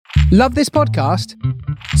Love this podcast?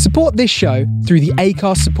 Support this show through the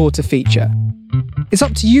Acast supporter feature. It's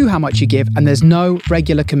up to you how much you give, and there's no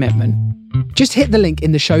regular commitment. Just hit the link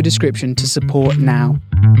in the show description to support now.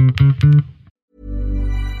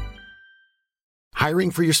 Hiring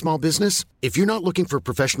for your small business? If you're not looking for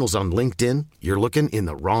professionals on LinkedIn, you're looking in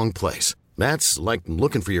the wrong place. That's like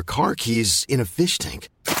looking for your car keys in a fish tank.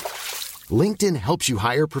 LinkedIn helps you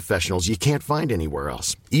hire professionals you can't find anywhere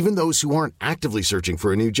else, even those who aren't actively searching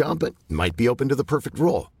for a new job but might be open to the perfect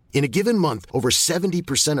role. In a given month, over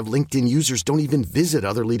 70% of LinkedIn users don't even visit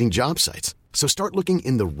other leading job sites. So start looking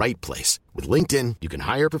in the right place. With LinkedIn, you can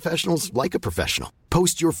hire professionals like a professional.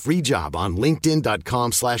 Post your free job on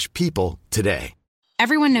linkedin.com/people today.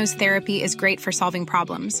 Everyone knows therapy is great for solving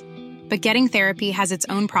problems, but getting therapy has its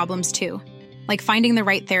own problems too, like finding the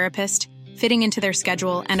right therapist, fitting into their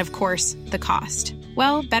schedule, and of course, the cost.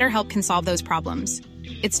 Well, BetterHelp can solve those problems.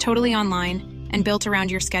 It's totally online and built around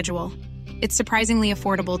your schedule. It's surprisingly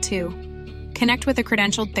affordable too. Connect with a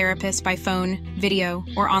credentialed therapist by phone, video,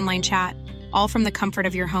 or online chat, all from the comfort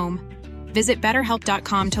of your home. Visit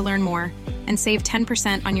BetterHelp.com to learn more and save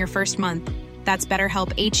 10% on your first month. That's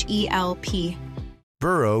BetterHelp, H-E-L-P.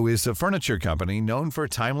 Burrow is a furniture company known for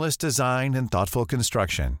timeless design and thoughtful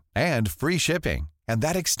construction, and free shipping, and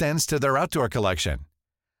that extends to their outdoor collection.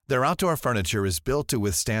 Their outdoor furniture is built to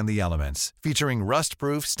withstand the elements, featuring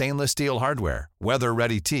rust-proof stainless steel hardware,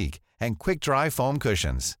 weather-ready teak, and quick-dry foam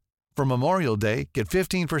cushions. For Memorial Day, get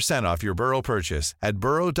 15% off your Burrow purchase at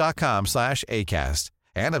burrow.com/ACAST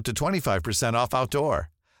and up to 25% off outdoor.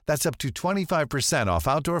 That's up to 25% off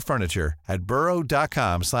outdoor furniture at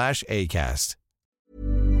burrow.com/ACAST.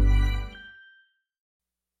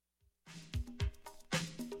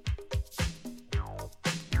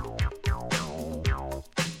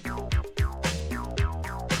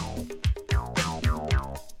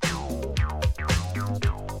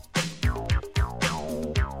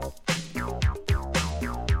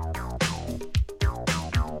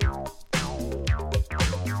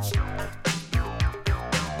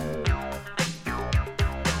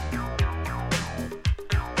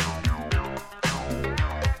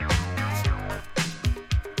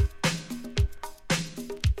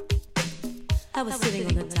 I was sitting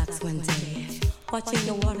on the docks one day, watching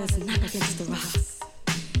the waters knock against the rocks,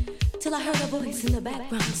 till I heard a voice in the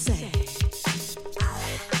background say,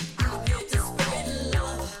 I'm here to spread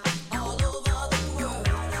love all over the world.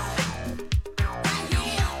 Right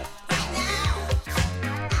here, right now.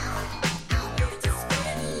 I'm here to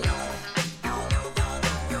spread love all over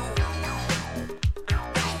the world.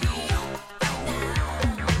 Right here, right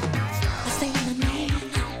now. I sang the man,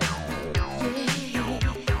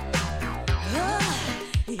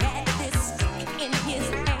 he had this stick in his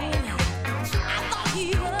hand. I thought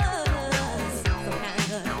he was some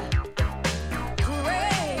kind of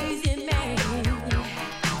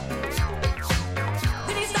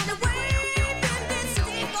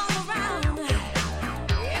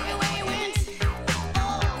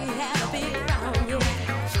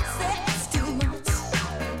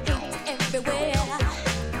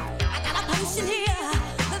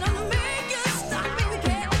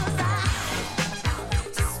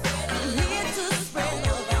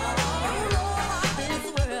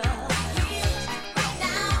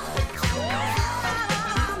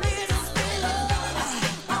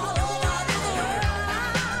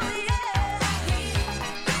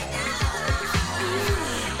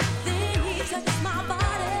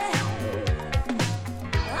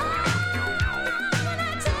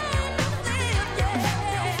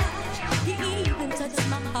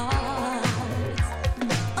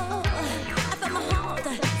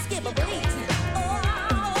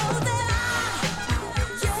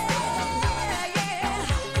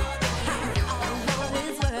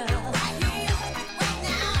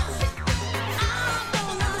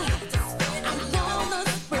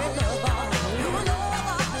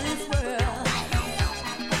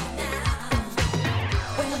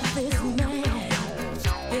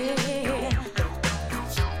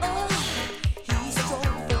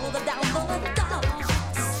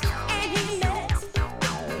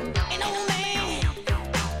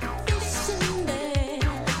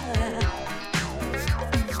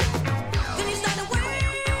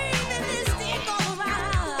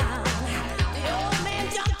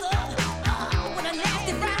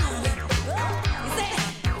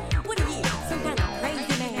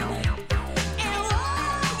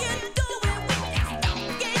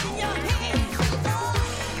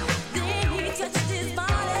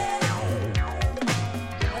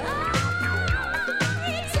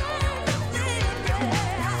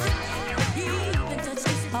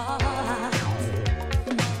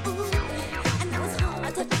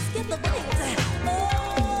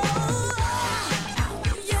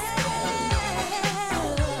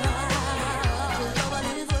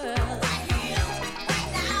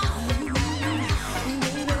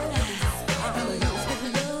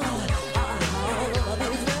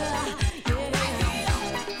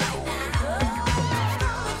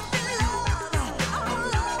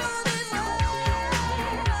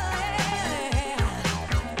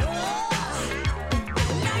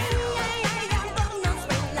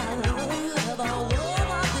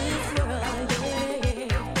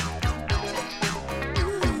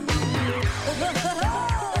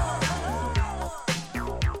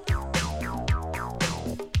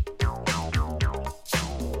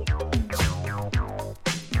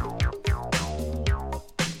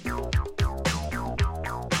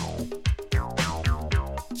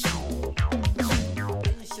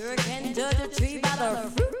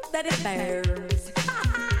teddy bears.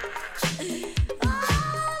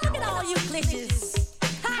 Oh, look at all you glitches.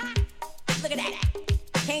 Ha! Look at that.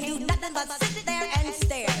 Can't do nothing but sit there and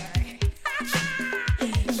stare.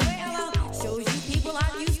 Well, shows you people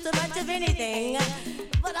aren't used to much of anything,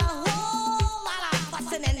 but a whole lot of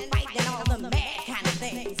fussing and fighting and all the mad kind of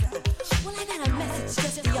things. Well, I got a message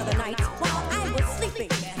just the other night while I was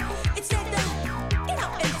sleeping. It said, get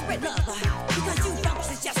up and spread love, because you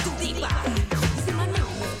folks is just too deep. You see, my name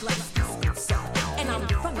is Glass, and I'm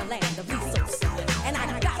from the land of Resource, and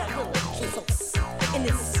I got a little Kisos in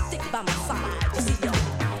this stick by my side. You see,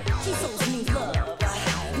 Kisos means love,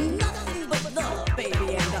 nothing but love,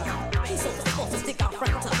 baby, and Kisos is supposed to stick out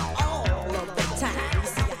front all of the time. You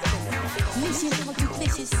see, I've been dishing out you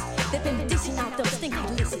glitches, they've been dishing out those stinky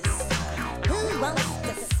delicious. Who wants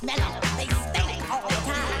to smell them? They stink all the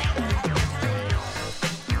time.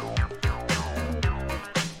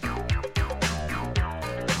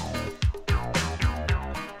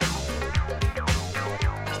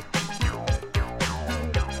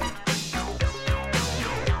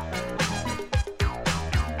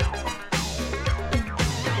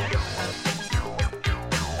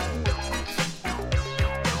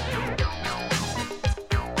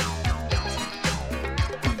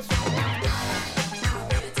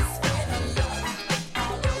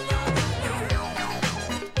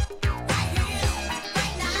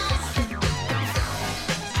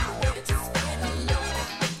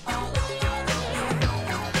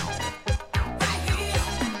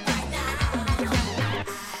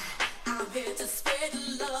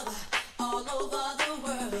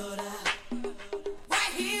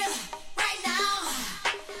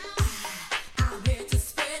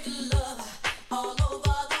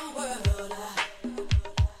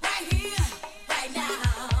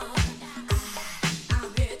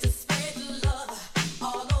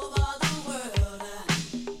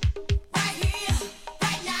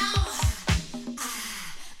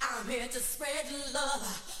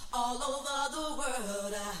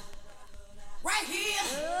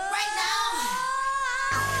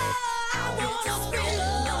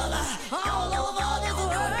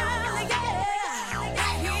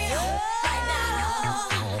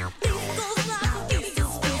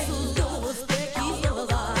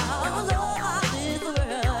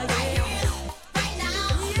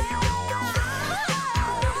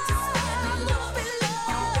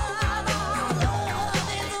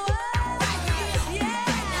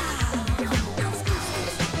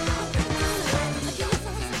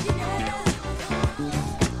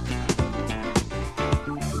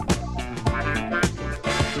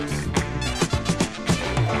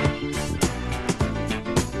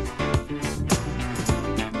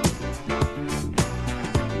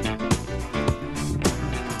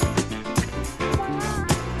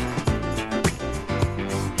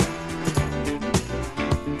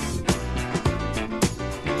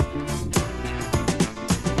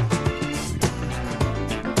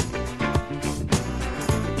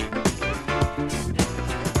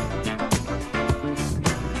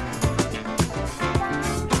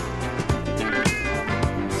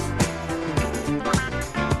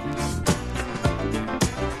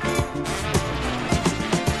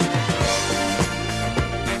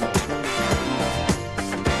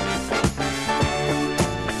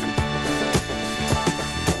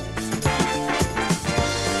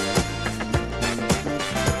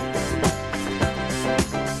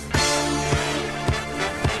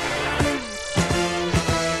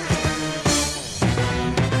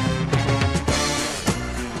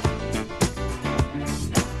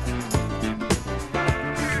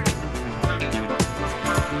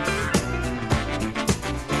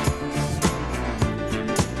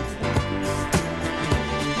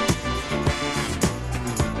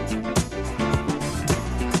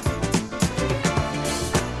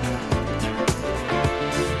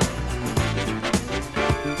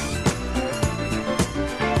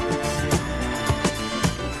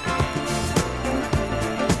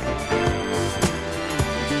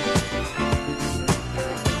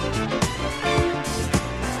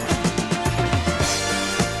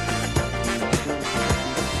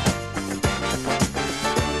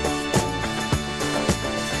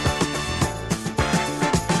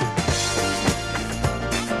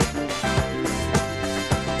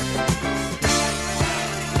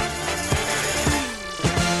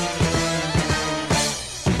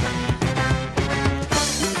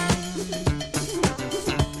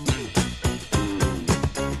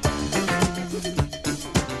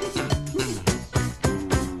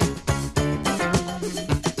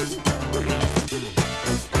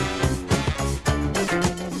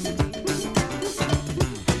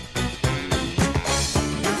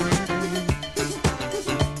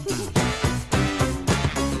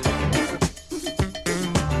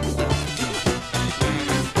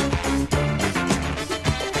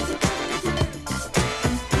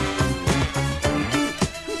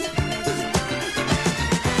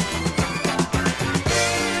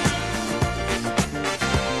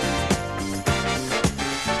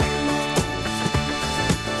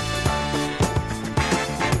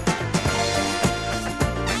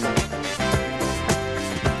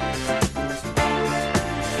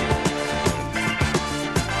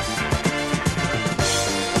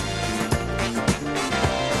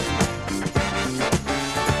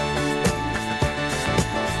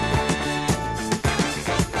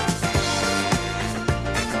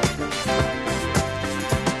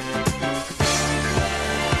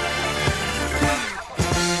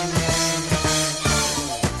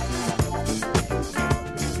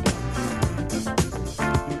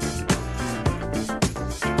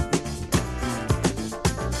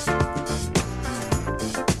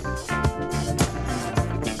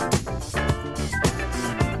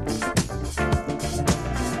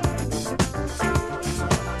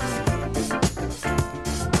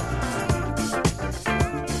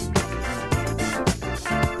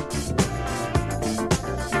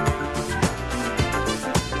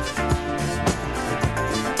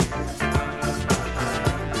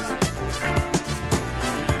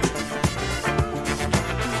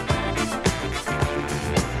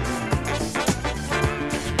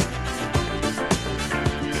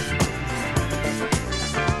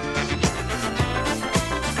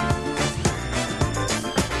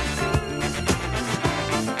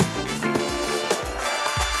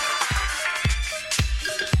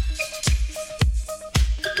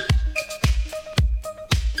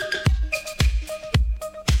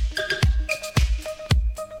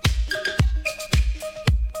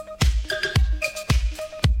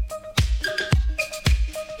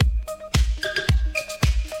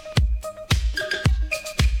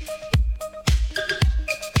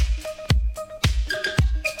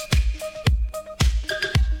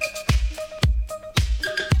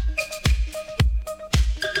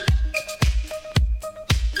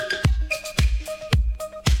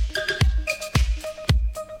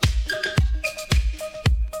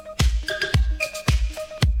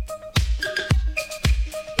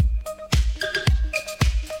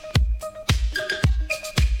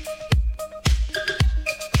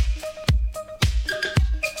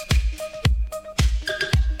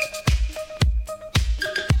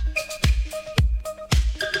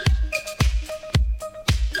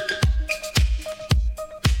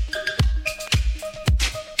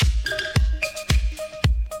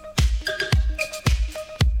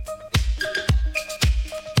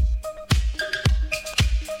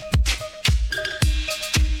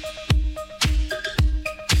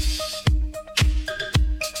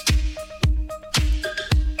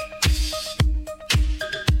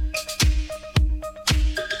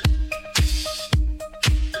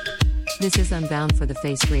 This is Unbound for the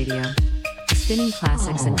Face Radio. Spinning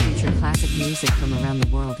classics and future classic music from around the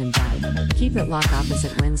world and back. Keep it locked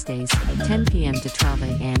opposite Wednesdays, 10 p.m. to 12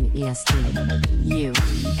 a.m. EST.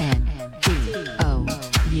 U-N-B-O-U-N-D.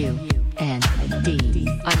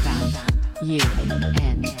 Unbound.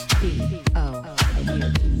 U-N-B-O-U-N.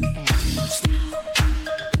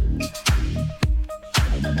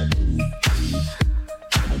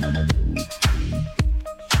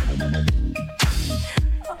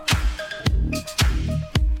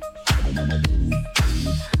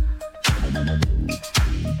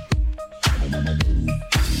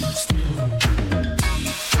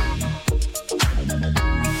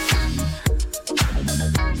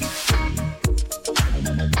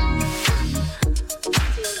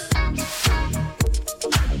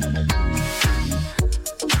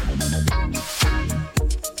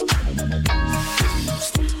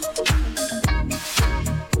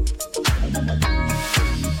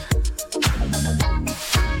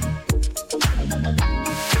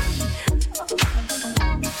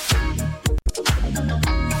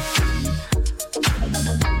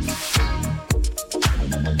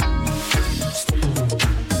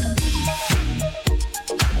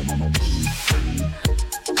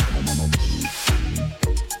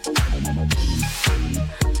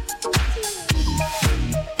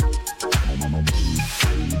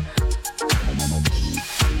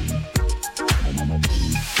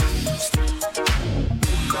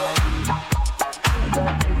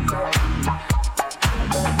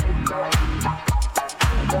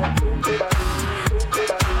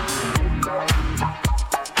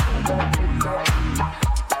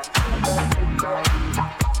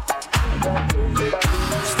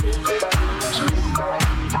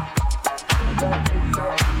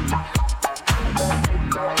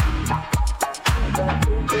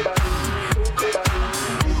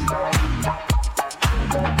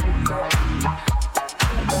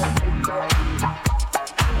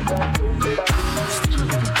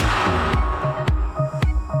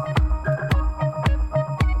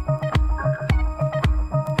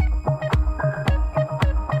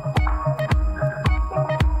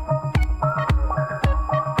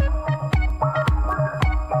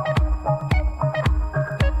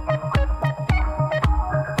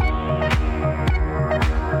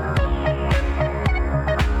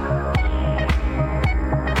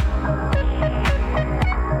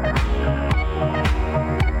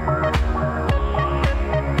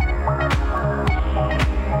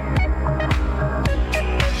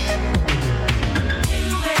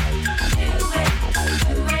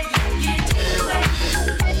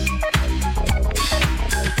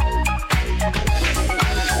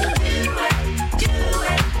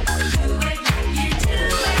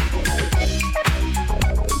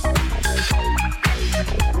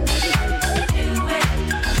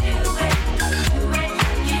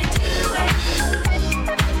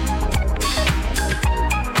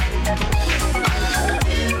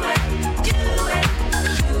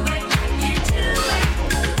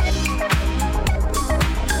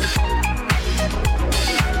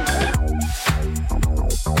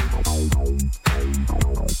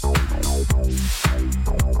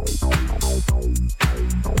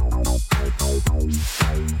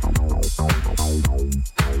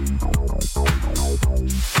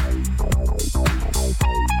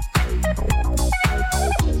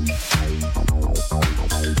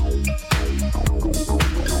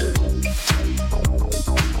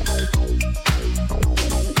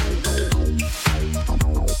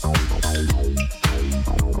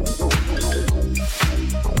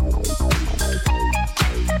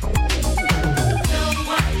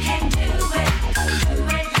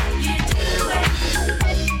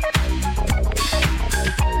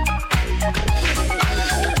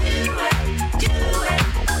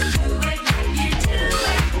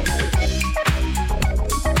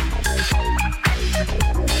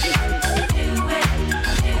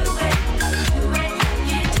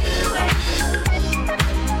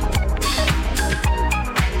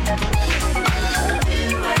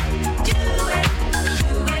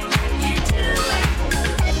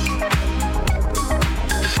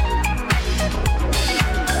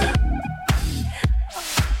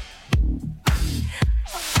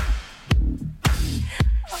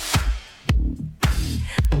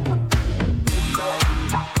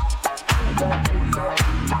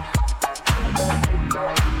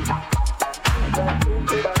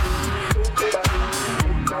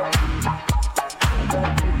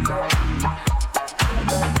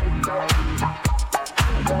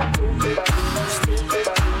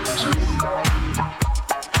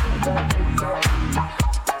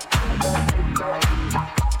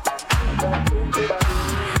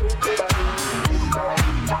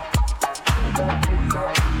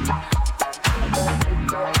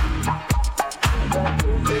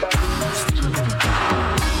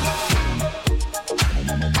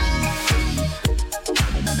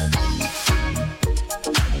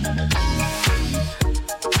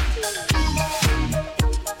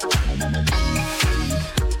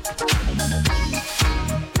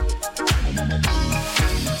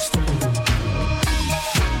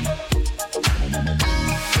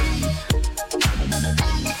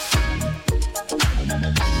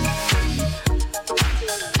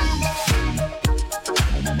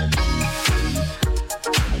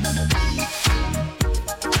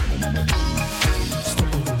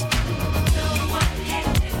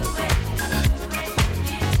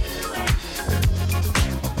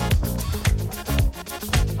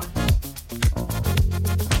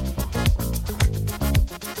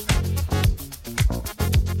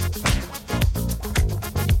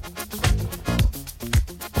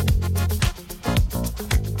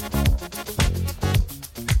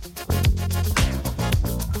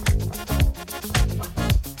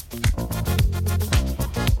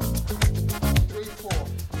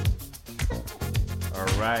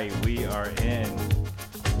 right, we are in.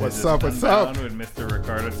 What's This is up? What's up? Unbound with Mr.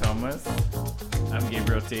 Ricardo Thomas. I'm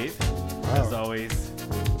Gabriel Tate. As always,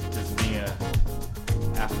 just being a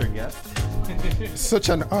after guest. Such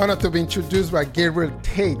an honor to be introduced by Gabriel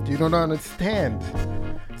Tate. You don't understand.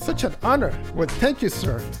 Such an honor. Well, thank you,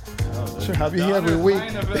 sir. Should have you here every week.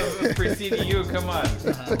 Of preceding you, come on.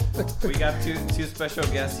 We got two special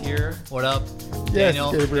guests here. What up? Yes,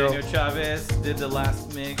 Daniel. Gabriel. Daniel Chavez did the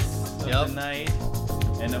last mix of Yep. the night,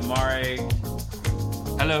 and Amare,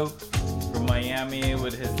 hello, from Miami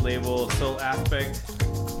with his label Soul Aspect,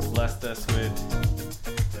 blessed us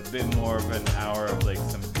with a bit more of an hour of like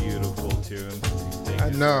some beautiful tunes. Thank I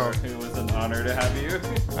you, know. sir. It was an honor to have you. I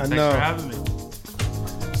Thanks know. for having me.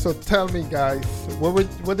 So tell me, guys,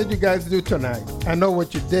 what did you guys do tonight? I know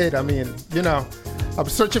what you did. I mean, you know, I'm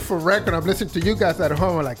searching for record. I'm listening to you guys at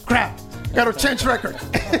home. I'm like, crap, gotta change record.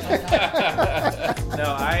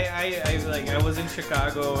 No, I was in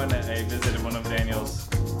Chicago and I visited one of Daniel's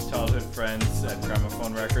childhood friends at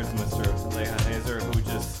Gramophone Records, Mr. Leha Hazer, who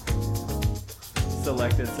just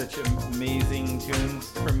selected such amazing tunes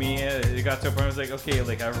for me. It got to a point I was like, okay,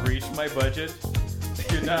 like I've reached my budget.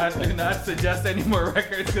 Do not suggest any more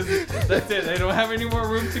records because that's it. I don't have any more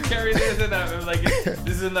room to carry this, and I'm like, this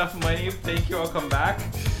is enough money. Thank you. I'll come back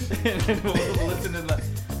and then we'll listen to that.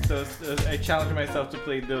 So I challenged myself to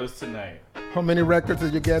play those tonight. How many records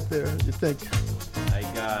did you get there, you think? I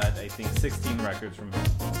got, I think, 16 records from him.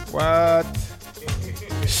 What?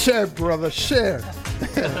 Share, brother, share.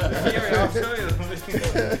 Here, I'll show you.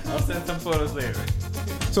 I'll send some photos later.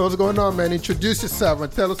 So what's going on, man? Introduce yourself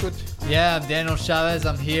and tell us what. Yeah, I'm Daniel Chavez.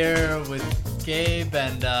 I'm here with Gabe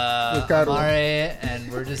and Ricardo. Amare, and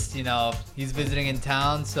we're just, he's visiting in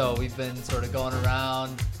town, so we've been sort of going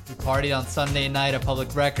around. We partied on Sunday night at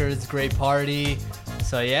Public Records, great party.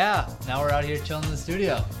 So yeah, now we're out here chilling in the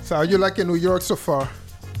studio. So how you liking New York so far?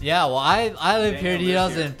 Yeah, well, I live here, he Daniel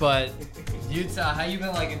lives doesn't, but Utah, how you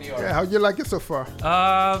been liking New York? Yeah, how you like it so far?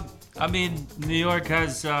 I mean, New York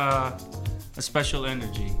has a special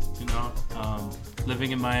energy,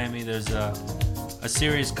 living in Miami, there's a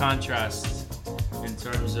serious contrast in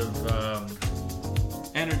terms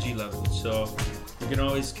of energy levels. So you can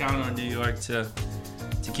always count on New York to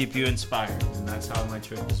keep you inspired, and that's how my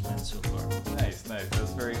trip has been so far. Nice.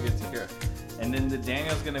 That's very good to hear. And then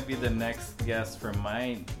Daniel's gonna be the next guest for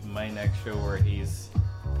my next show where he's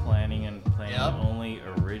planning and playing only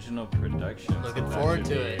original productions. Looking So that forward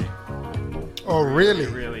should to be it. Oh, really?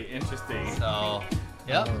 Really interesting. So,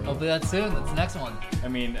 yep, hopefully that's soon. That's the next one. I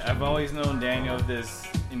mean, I've always known Daniel, this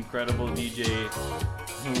incredible DJ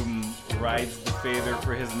who rides the fader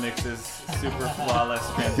for his mixes, super flawless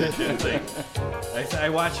transitions. Like, I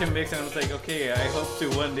watch him mix and I'm just like, okay, I hope to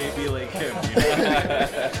one day be like him.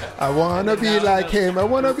 I wanna be like him. I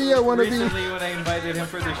wanna be. Recently, when I invited him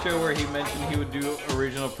for the show where he mentioned he would do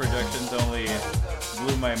original productions only, it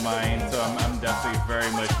blew my mind. So I'm definitely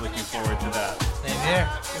very much looking forward to that. Same here.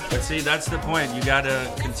 But see, that's the point. You gotta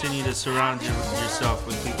continue to surround yourself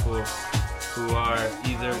with people who are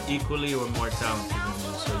either equally or more talented than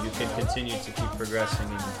you, so you can continue to keep progressing.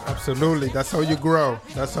 Absolutely. That's how you grow.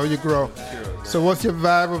 So what's your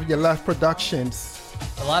vibe of your last productions?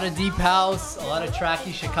 A lot of deep house, a lot of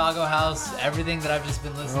tracky Chicago house, everything that I've just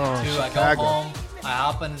been listening to. Chicago. I go home, I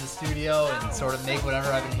hop into the studio and sort of make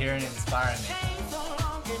whatever I've been hearing inspiring me.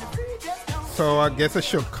 So I guess I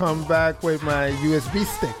should come back with my USB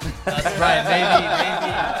stick. That's right, maybe.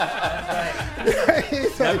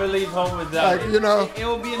 That's right. Never leave home without Like, it. you know, It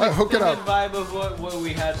will be an hook it extended up. vibe of what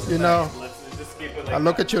we had tonight. You know, Let's just keep it like I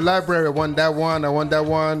look that. at your library. I want that one.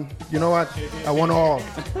 You know what? I want all.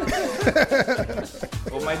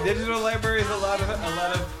 Well, my digital library is a lot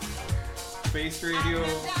of space radio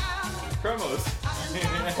promos.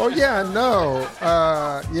 Oh yeah, I know.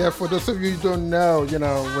 Yeah, for those of you who don't know,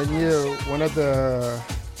 one of the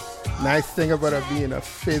nice thing about being a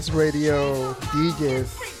Fizz Radio DJ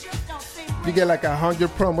is you get like 100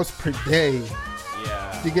 promos per day.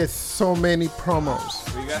 Yeah. You get so many promos.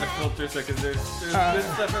 We gotta filter so because there's good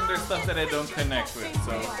stuff and there's stuff that I don't connect with.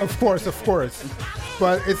 So Of course.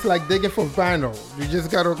 But it's like digging for vinyl. You just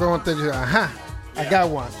gotta go and think, I got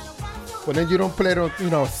one. But then you don't play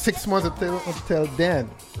it, 6 months until then.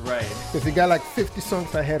 right. Because you got like 50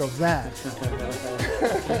 songs ahead of that.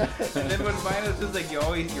 And then with vinyl, it's just like you're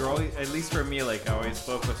always, at least for me, like I always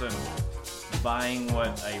focus on buying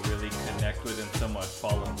what I really connect with and somewhat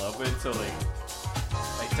fall in love with. So like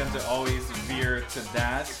I tend to always veer to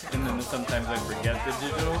that, and then sometimes I forget the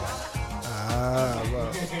digital.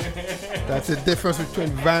 Well, that's the difference between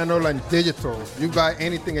vinyl and digital. You buy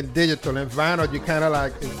anything in digital, and vinyl, you kind of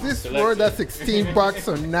like, is this worth that $16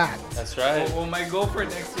 or not? That's right. Well, my goal for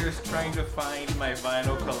next year is trying to find my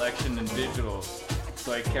vinyl collection in digital,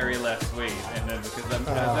 so I carry less weight. And then because as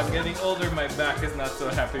I'm getting older, my back is not so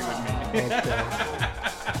happy with me. Okay.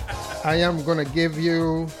 I am gonna give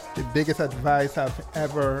you the biggest advice I've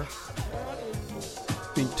ever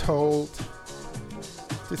been told.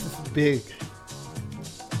 This is big.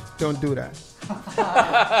 Don't do that.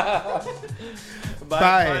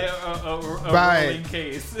 Buy it. Buy a rolling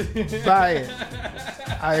case. Buy it.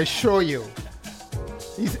 I assure you.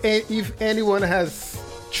 If anyone has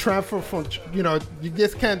transfer from, you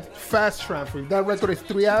just can't fast transfer. If that record is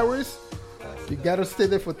 3 hours, you gotta stay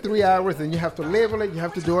there for 3 hours, and you have to label it. You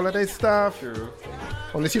have to do all of that stuff. True.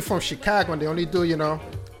 Unless you're from Chicago and they only do,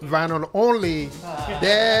 vinyl only,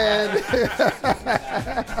 then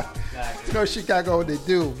Chicago they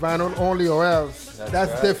do vinyl only or else.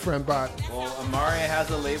 That's right. different, but Well, Amari has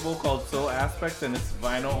a label called Soul Aspects, and it's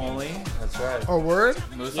vinyl only. That's right. a word.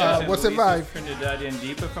 Most What's it by? Trinidadian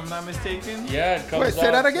Deep, if I'm not mistaken. Yeah, it comes Wait, say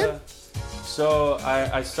that out, again? So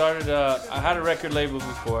I started. I had a record label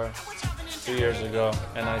before, 2 years ago,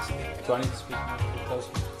 and do I need to speak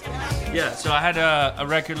closer? Yeah, so I had a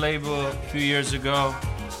record label a few years ago,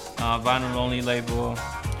 vinyl only label,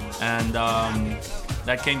 and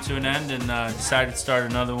that came to an end, and decided to start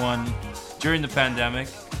another one during the pandemic.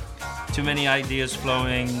 Too many ideas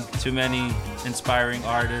flowing, too many inspiring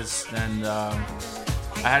artists, and I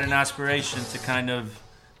had an aspiration to kind of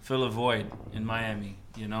fill a void in Miami,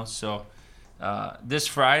 So this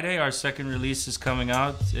Friday, our second release is coming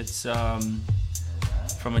out. It's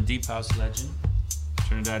from a deep house legend,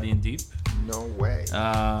 Trinidadian Deep. No way.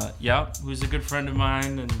 Who's a good friend of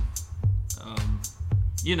mine, and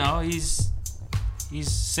he's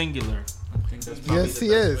singular. I think that's probably Yes, the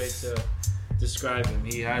he best is. way to describe him.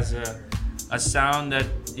 He has a sound that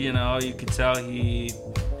you could tell he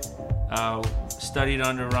studied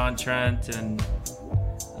under Ron Trent and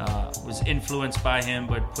was influenced by him,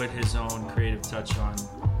 but put his own creative touch on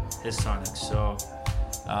his sonics. So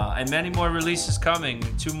and many more releases coming.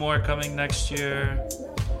 2 more coming next year.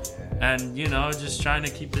 And, just trying to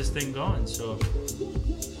keep this thing going. So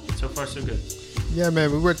far, so good. Yeah,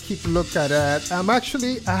 man, we will keep a look at that.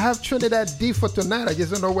 I have Trinidad D for tonight. I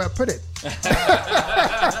just don't know where I put it.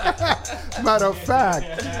 Matter of fact,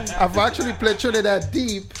 I've actually played Trinidad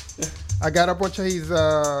Deep. I got a bunch of his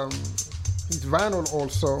vinyl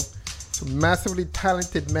also. It's a massively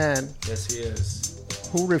talented man. Yes, he is.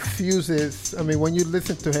 Who refuses. I mean, when you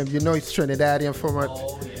listen to him, he's Trinidadian from it.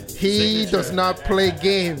 He does not play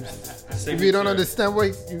games. If you don't understand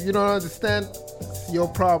it's your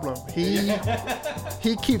problem.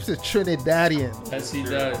 He keeps it Trinidadian. Yes, he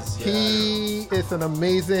does. Yeah. He is an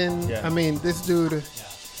amazing. Yeah. I mean, this dude.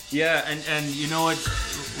 Yeah, and you know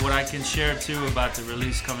what I can share too about the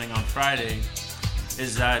release coming on Friday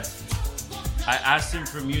is that I asked him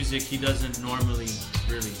for music he doesn't normally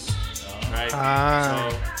release. Right?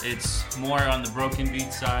 So it's more on the broken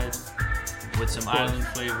beat side with some island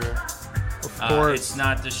flavor. Of course. It's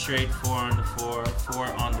not the straight 4 on the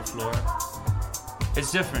floor.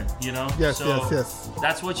 It's different, Yes, so yes.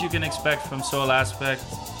 That's what you can expect from Soul Aspect.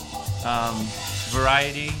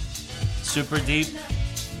 Variety, super deep,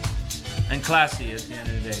 and classy at the end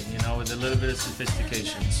of the day, with a little bit of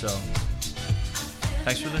sophistication. So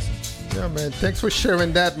thanks for listening. Yeah, man. Thanks for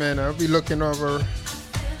sharing that, man. I'll be looking over.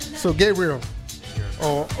 So, Gabriel,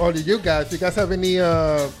 all of you guys have any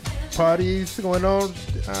parties going on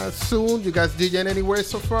soon? You guys DJing anywhere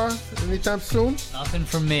so far? Anytime soon? Nothing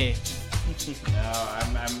from me. No,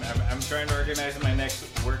 I'm trying to organize my next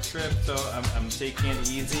work trip, so I'm taking it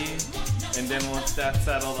easy. And then once that's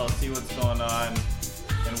settled, I'll see what's going on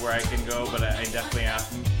and where I can go. But I definitely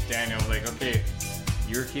asked Daniel, okay,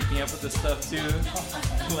 you're keeping up with this stuff too.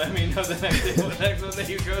 Let me know the next one that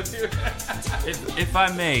you go to. If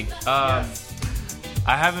I may, Yes.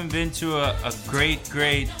 I haven't been to a great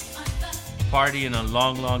party in a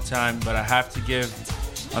long time, but I have to give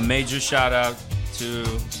a major shout out to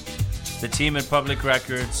the team at Public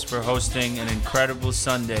Records for hosting an incredible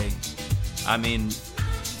Sunday. I mean,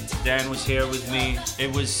 Dan was here with me.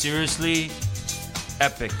 It was seriously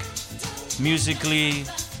epic. Musically,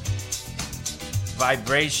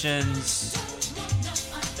 vibrations.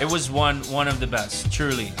 It was one of the best,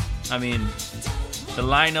 truly. I mean, the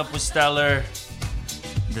lineup was stellar.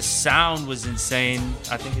 The sound was insane.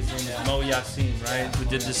 I think his name is Mo Yassin, right? Who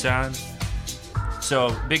did the sound.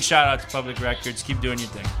 So big shout out to Public Records. Keep doing your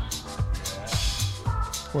thing.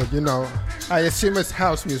 Well, I assume it's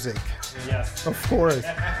house music. Yes. Of course.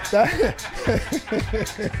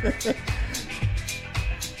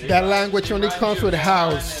 That language only comes with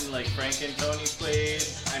house. And like Frank and Tony played.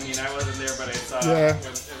 I mean, I wasn't there, but I saw. Yeah.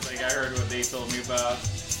 Like I heard what they told me about.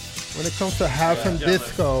 When it comes to house and Jealous,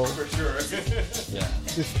 disco, for sure. Yeah.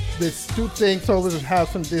 there's two things always with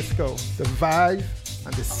house and disco: the vibe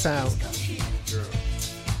and the sound. True.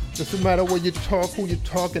 Doesn't matter what you talk, who you're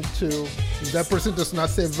talking to. If that person does not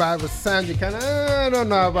say vibe or sound, you kind of, I don't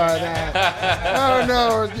know about that. Oh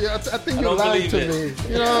no, I think you're don't lying to believe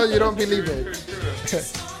me. You know, you don't believe it.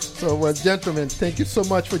 So, well, gentlemen, thank you so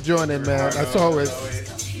much for joining, man. As always,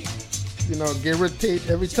 you know, give or take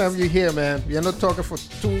every time you're here, man. We're not talking for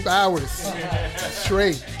 2 hours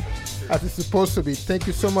straight, as it's supposed to be. Thank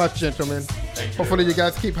you so much, gentlemen. Hopefully, you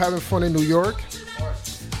guys keep having fun in New York.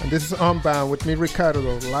 And this is Unbound with me, Ricardo,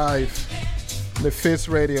 live on the Fizz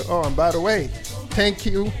Radio. Oh, and by the way, thank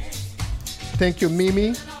you. Thank you,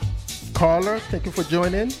 Mimi, Carla. Thank you for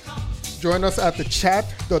joining. Join us at the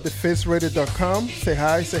chat.thefizzradio.com. Say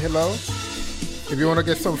hi, say hello. If you want to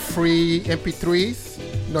get some free MP3s,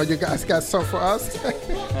 you know you guys got some for us.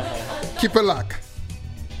 Keep it locked.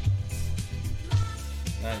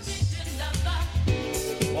 Nice.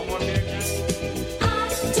 One more beer, Ken?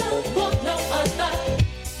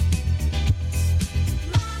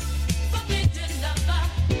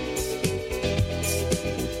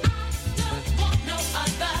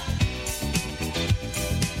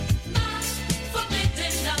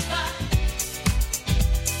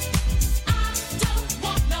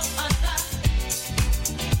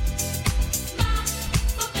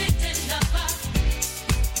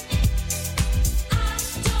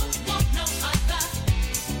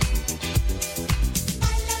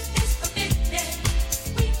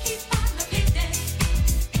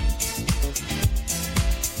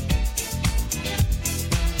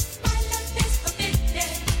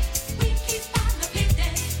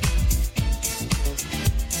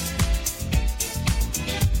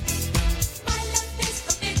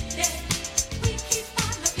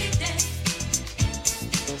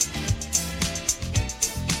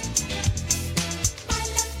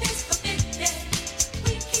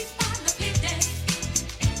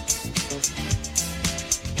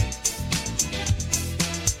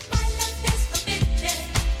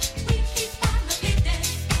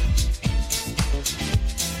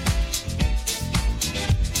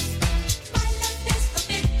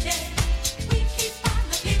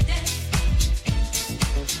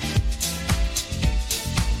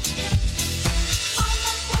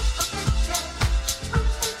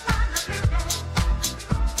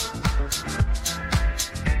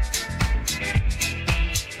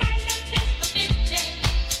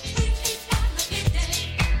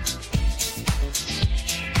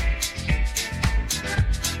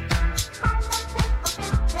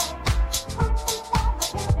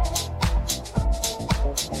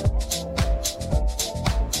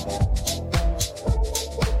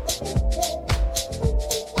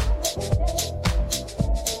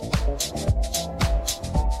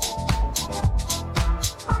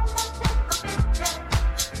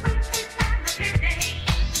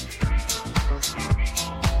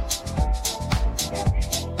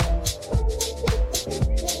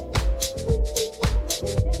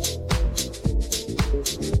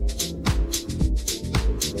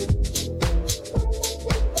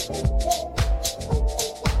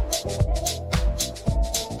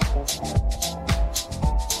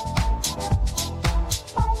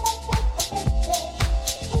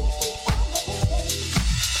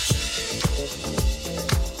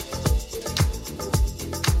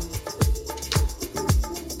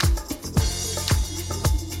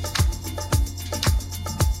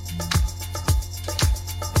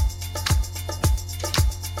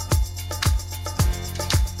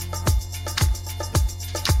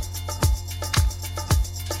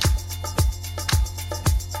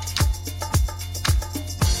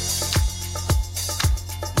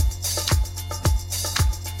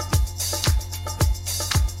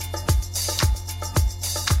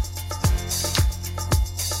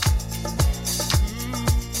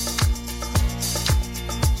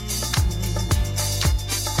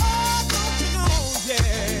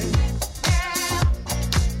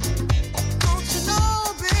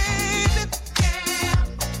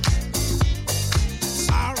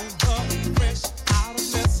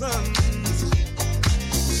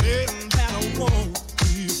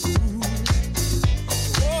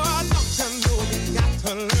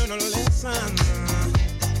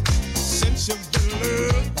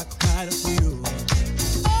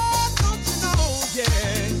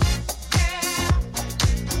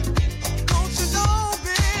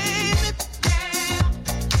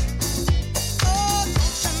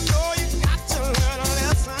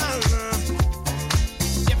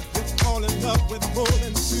 with more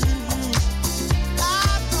than two.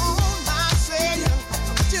 I don't mind saying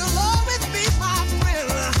that you'll always be my friend.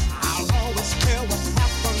 I'll always care what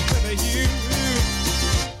happens with you.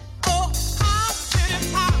 Oh, how many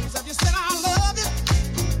times have you said I love you?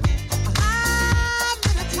 How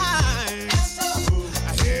many times?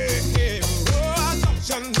 Hey, oh, don't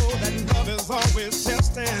you know that love is always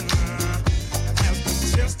testing? It has been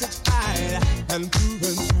tested, tried, and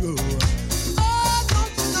proven true. Oh,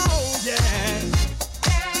 don't you know, yeah.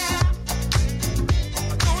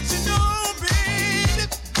 Don't you know, baby?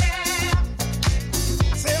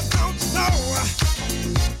 I said, don't you know?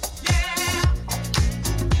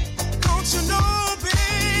 Don't you know,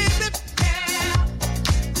 baby?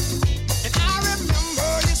 And I remember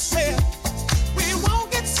you said we won't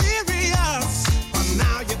get serious, but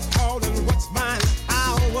now you're calling what's mine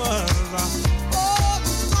ours. Oh,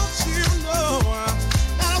 don't you know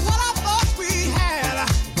that what I thought we had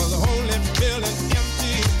was only filling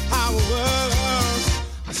empty hours?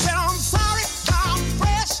 I said I'm sorry, I'm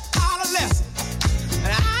fresh out of lessons,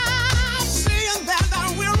 and I'm seeing that I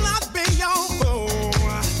will not be your fool.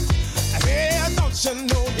 Hey, don't you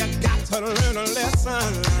know you got to learn a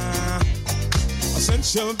lesson?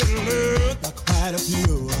 Since you've been learned quite a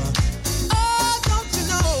few. Oh, don't you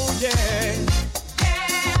know, yeah.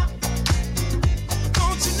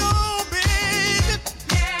 Don't you know, baby?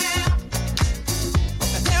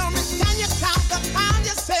 Tell me, can you count the time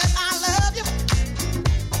you said I love you?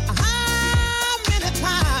 How many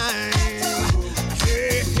times?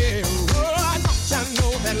 Hey, oh, don't you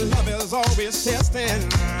know that love is always testing?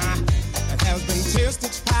 It has been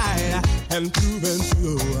tested, tried, and proven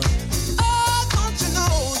true. Oh, don't you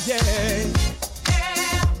know, yeah.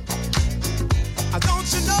 Don't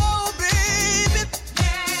you know, baby?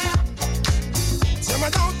 Tell me,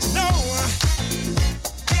 don't you know?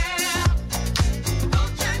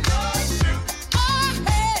 Don't you know it's true? Oh,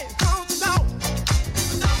 hey, don't you know?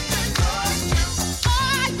 Don't you know it's true?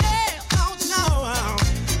 Oh, yeah, don't you know?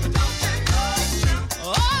 Don't you know it's true?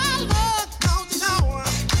 Oh, Lord, don't you know?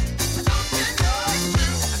 Don't you know it's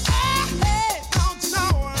true? Hey, don't you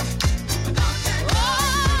know?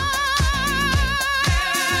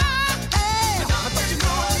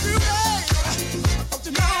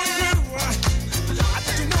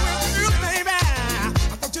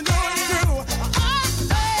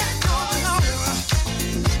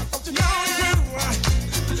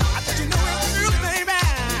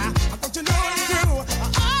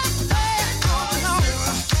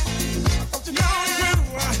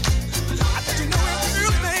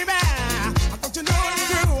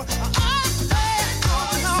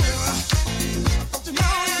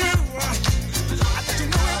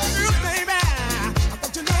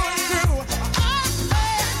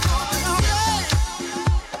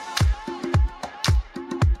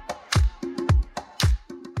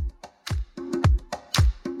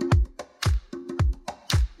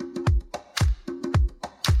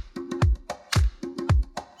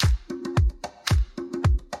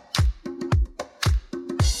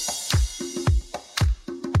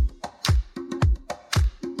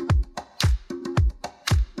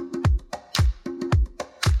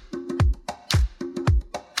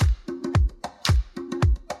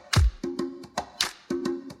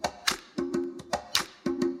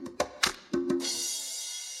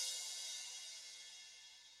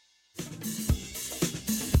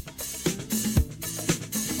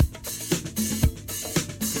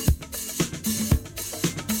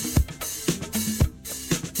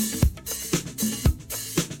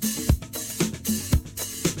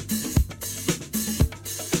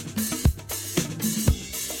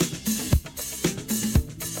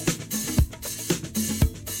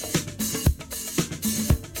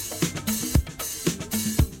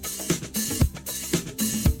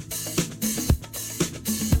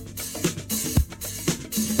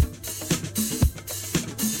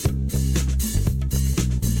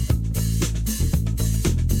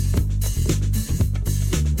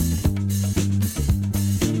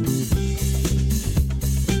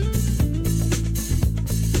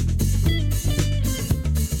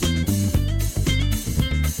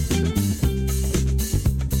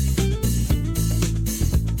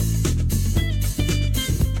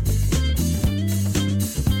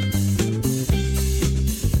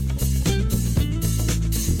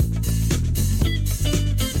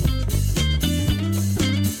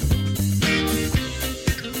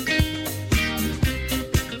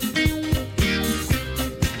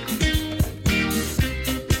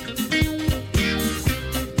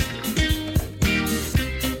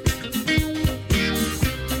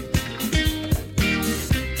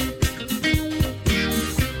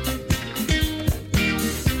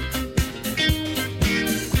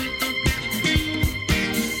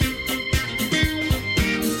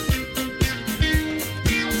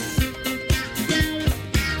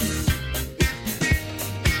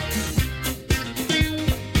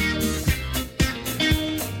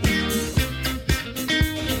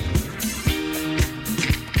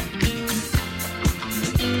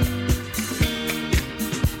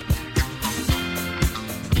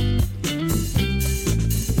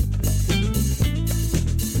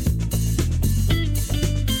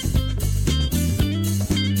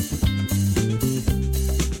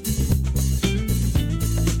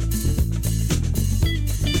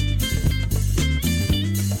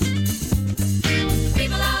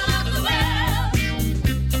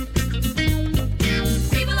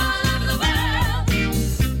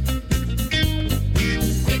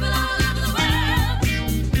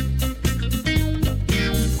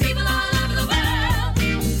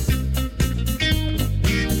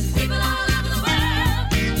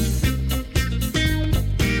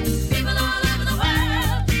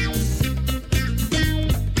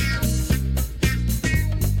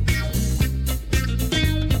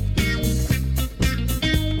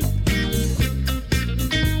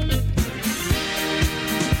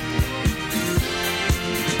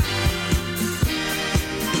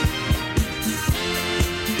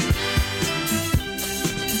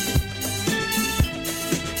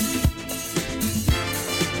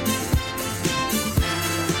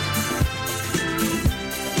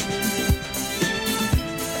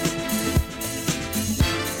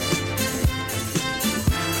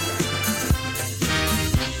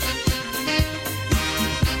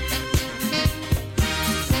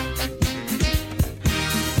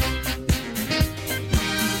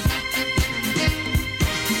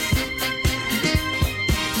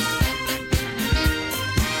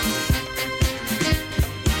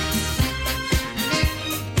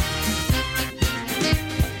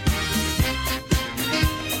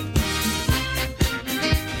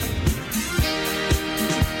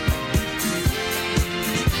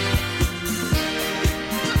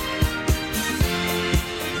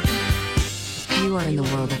 in the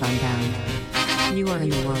world of Unbound. You are in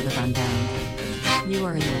the world of Unbound. You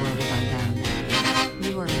are in the world of Unbound.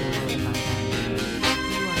 You are in the world of Unbound.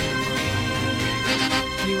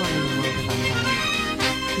 You are in the world of Unbound.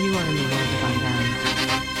 You are in the world of Unbound.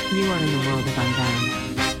 You are in the world of Unbound.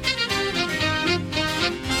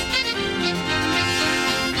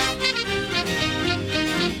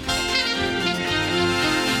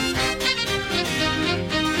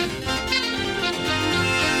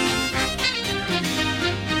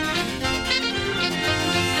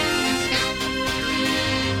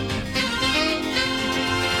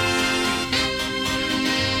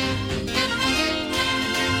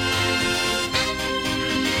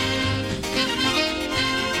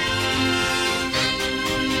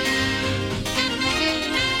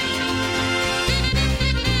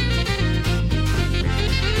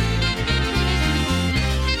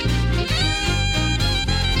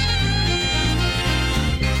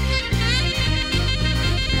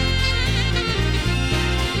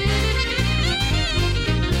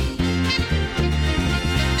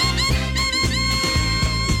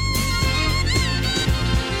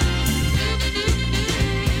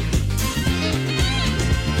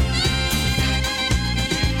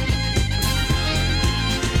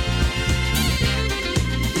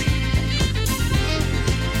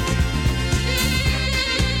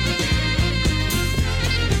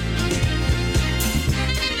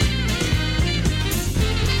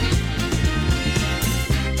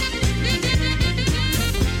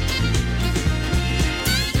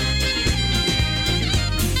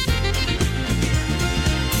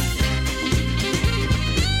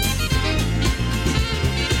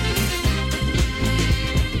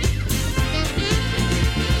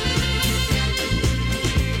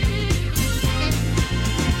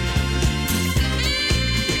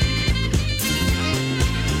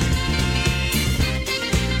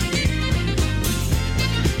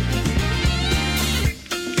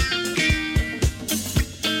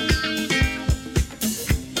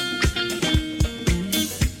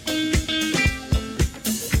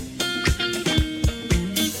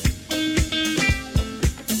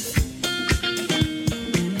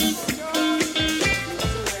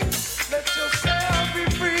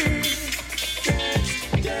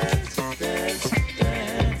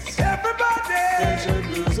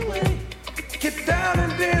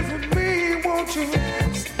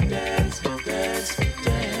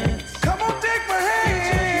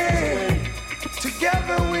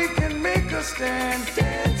 stand,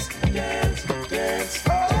 dance, dance, dance.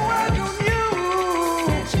 Oh, why don't you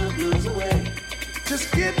dance your blues away?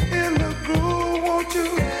 Just get in the groove, won't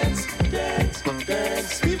you? Dance, dance,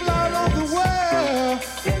 dance. People all over the world,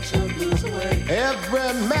 dance your blues away.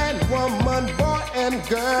 Every man, woman, boy, and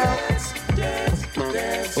girl, dance, dance,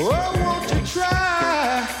 dance. Oh, won't you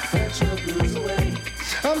try? Dance your blues away.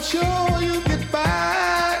 I'm sure you get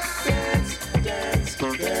by. Dance, dance,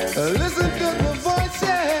 dance. Listen to the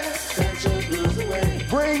voices. Dance your blues away.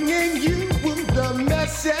 Bringing you the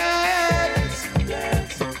message. Dance,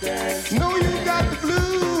 dance, dance. Know you got the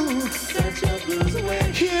blues. Dance your blues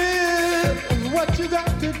away. Here's what you got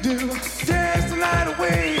to do. Dance the night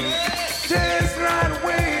away. Dance the night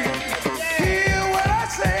away. Hear what I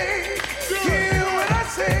say. Hear what I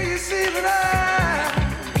say. You see that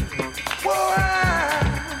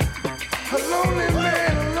I'm a lonely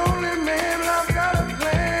man, and I've got a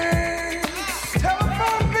plan.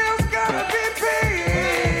 Telephone bills gotta be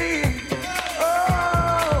paid.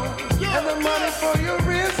 Oh, and the money for your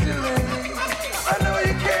wrist delay. I know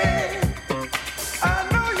you can, I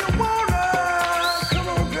know you wanna. Come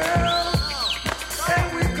on, girl, and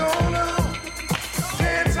we gonna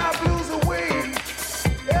dance our blues away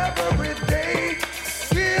every day.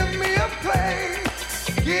 Give me a play,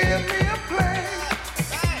 give me a play.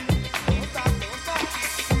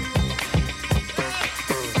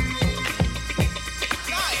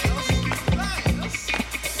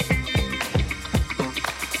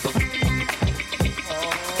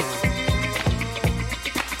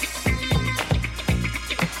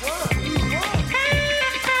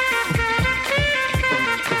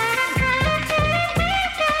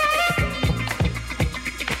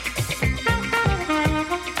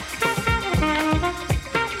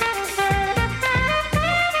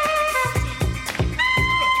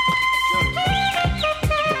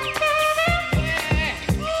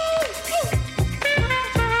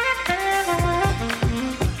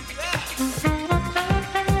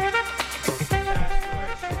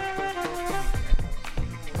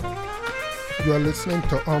 You are listening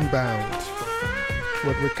to Unbound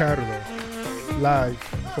with Ricardo, live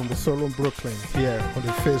from the Soul in Brooklyn, here on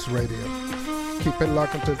the Face Radio. Keep it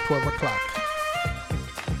locked until 12 o'clock.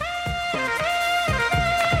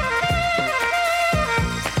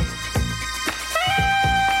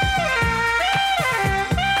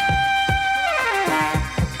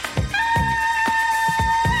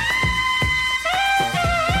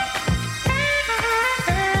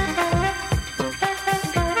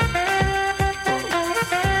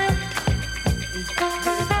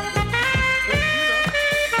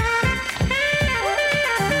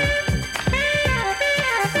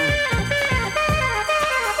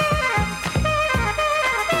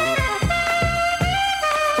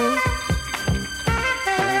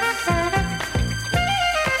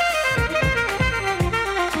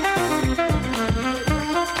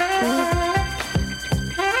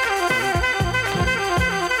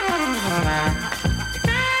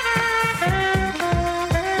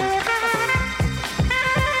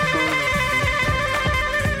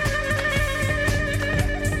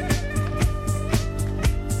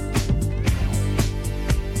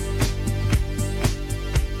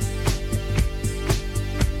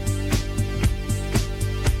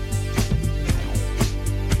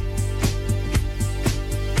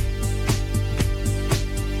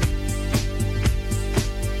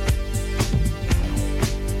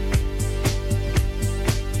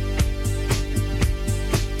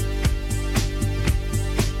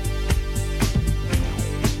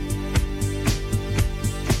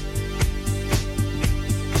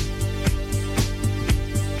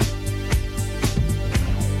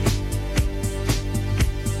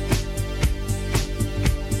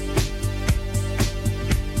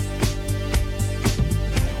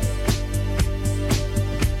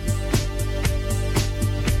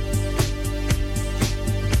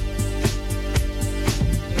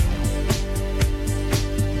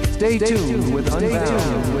 Stay tuned with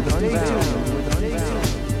Unbound.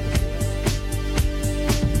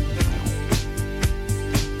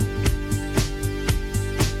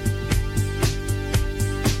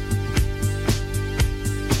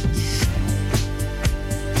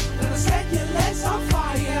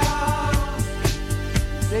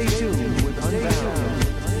 Stay tuned with Unbound.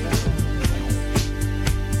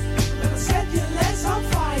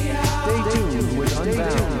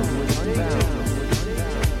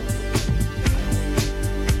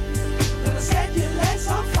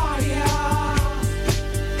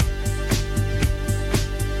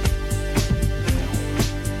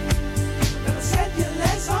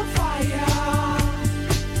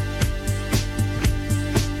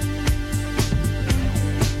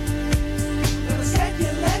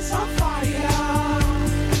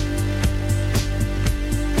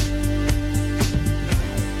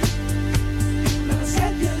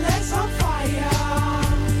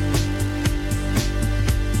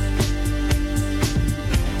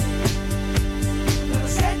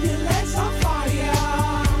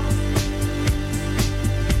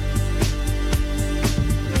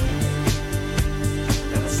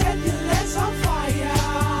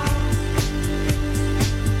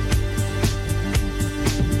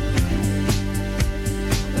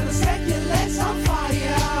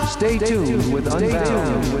 Stay tuned with Unbound. Stay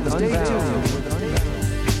tuned with Unbound.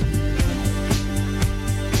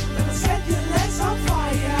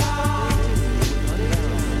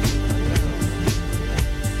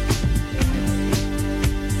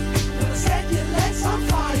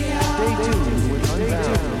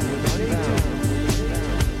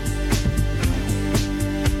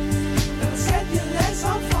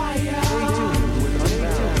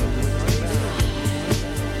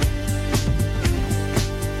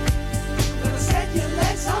 Set your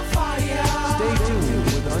legs on fire.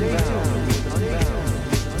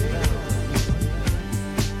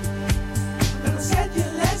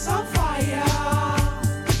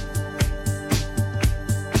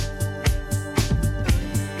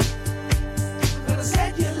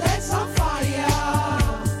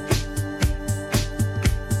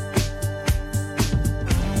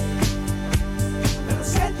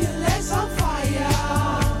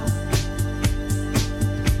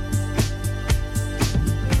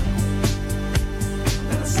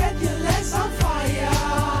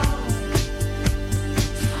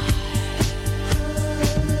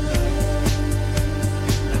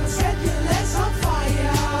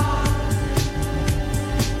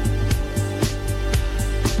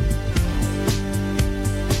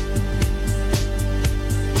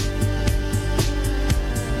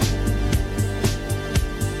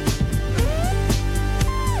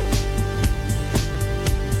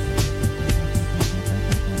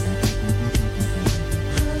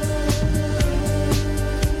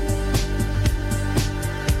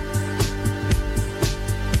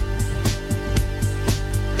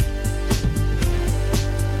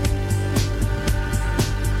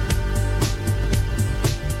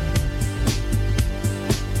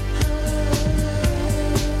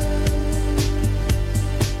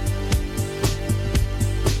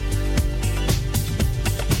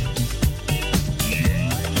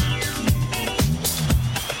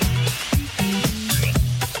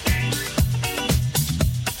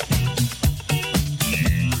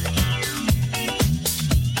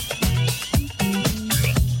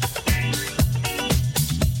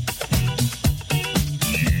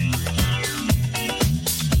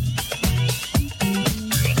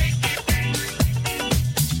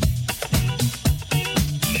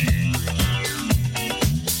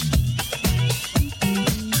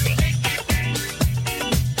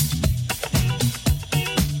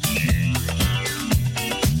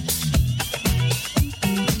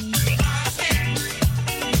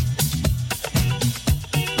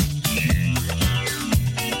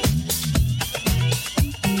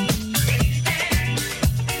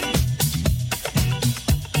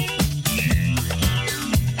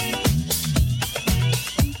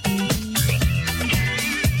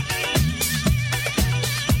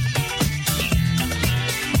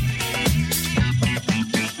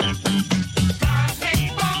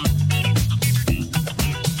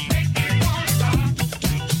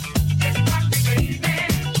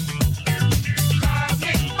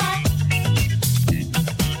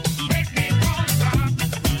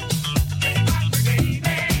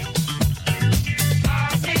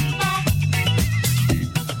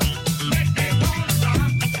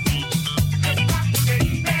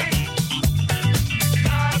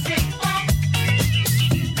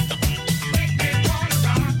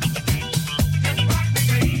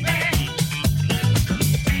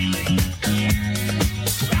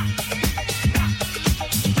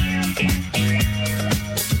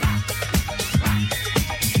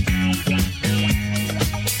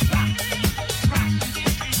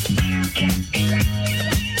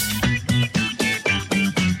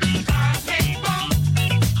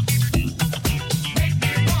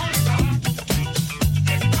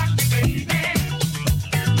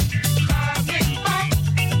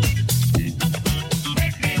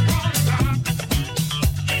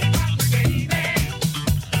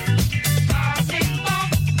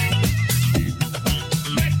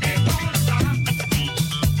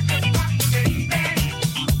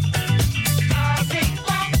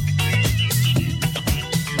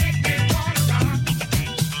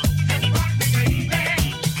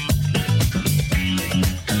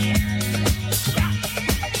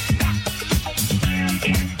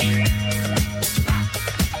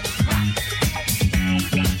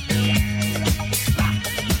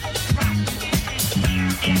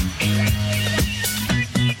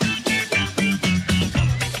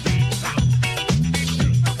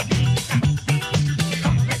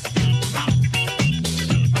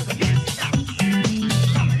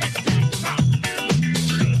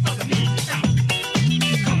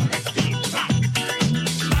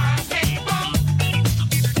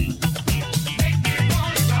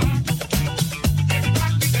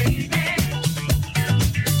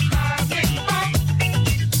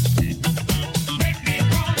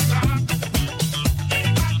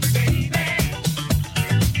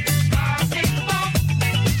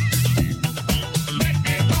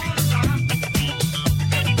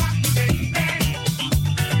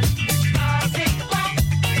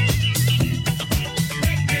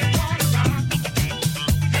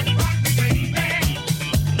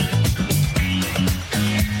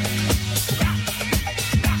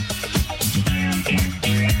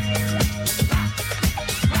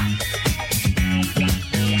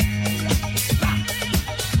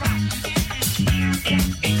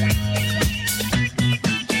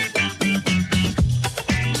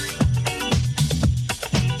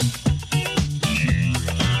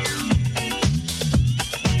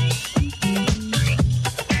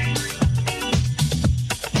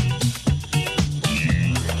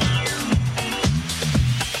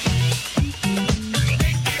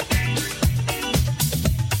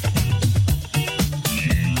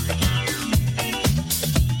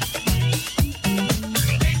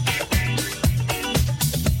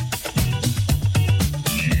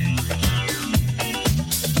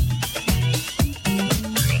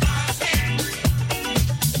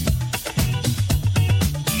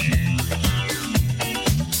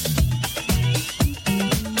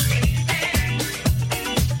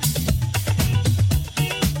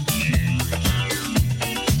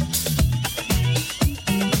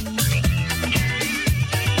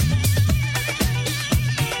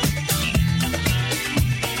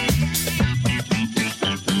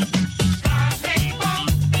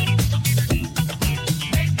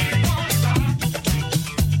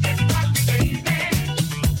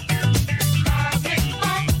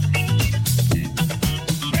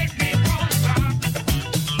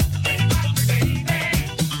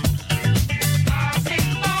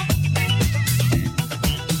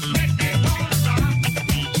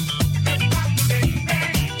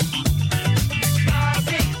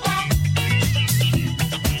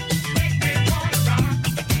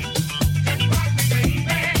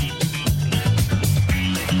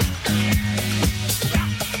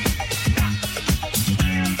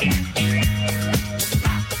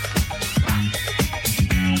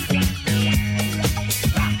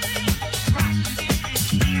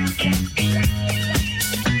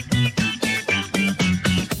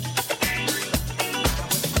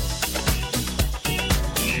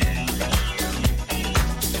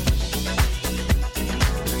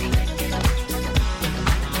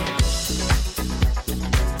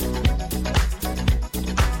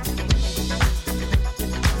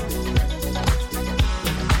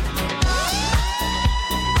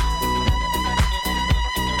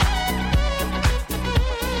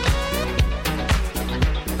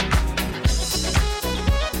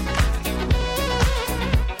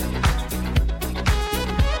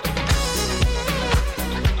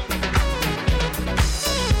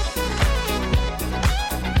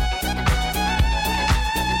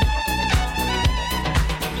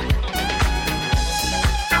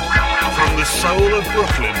 soul of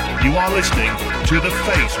Brooklyn, you are listening to The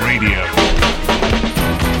Face Radio.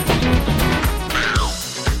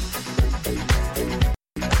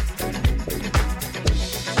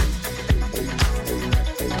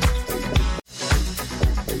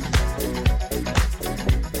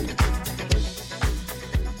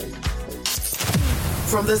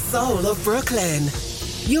 From the soul of Brooklyn,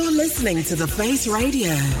 you're listening to The Face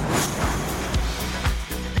Radio.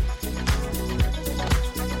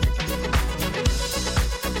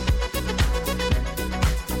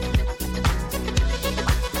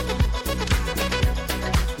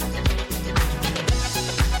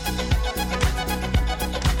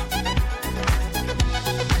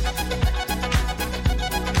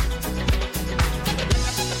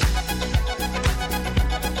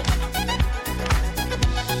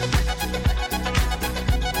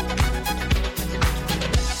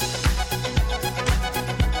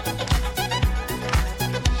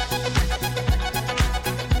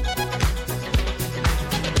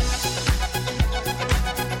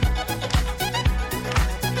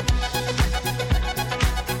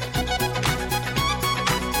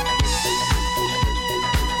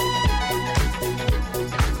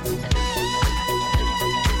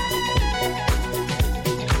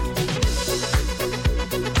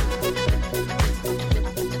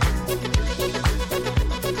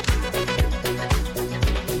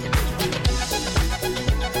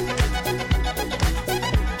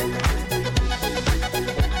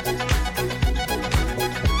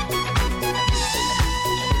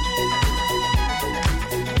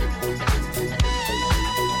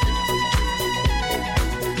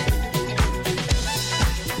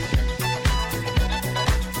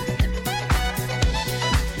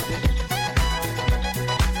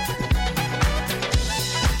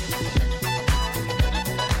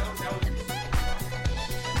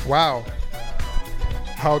 Wow.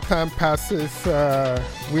 How time passes.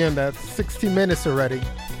 We're in that 60 minutes already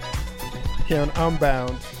here on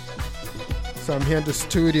Unbound. So I'm here in the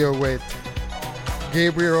studio with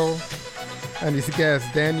Gabriel and his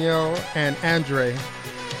guests, Daniel and Andre.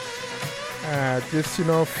 Just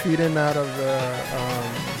feeding out of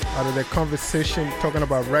the conversation, talking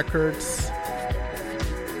about records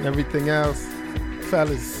and everything else.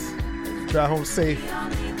 Fellas, drive home safe.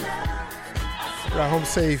 Drive home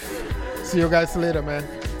safe. See you guys later, man.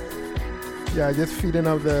 Yeah, just feeding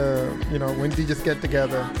up the, when DJs get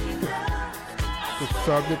together. The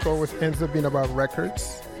subject always ends up being about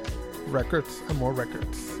records and more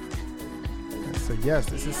records. And so yes,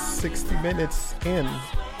 this is 60 minutes in.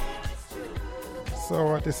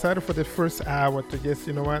 So I decided for the first hour to just,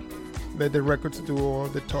 let the records do all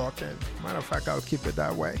the talking. Matter of fact, I'll keep it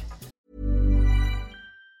that way.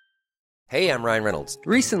 Hey, I'm Ryan Reynolds.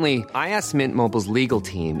 Recently, I asked Mint Mobile's legal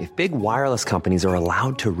team if big wireless companies are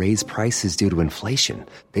allowed to raise prices due to inflation.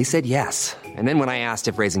 They said yes. And then when I asked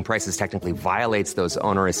if raising prices technically violates those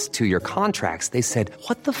onerous 2-year contracts, they said,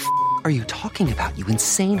 "What the f*** are you talking about, you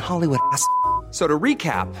insane Hollywood ass?" So to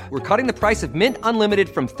recap, we're cutting the price of Mint Unlimited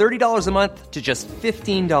from $30 a month to just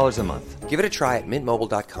 $15 a month. Give it a try at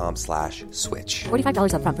mintmobile.com/switch.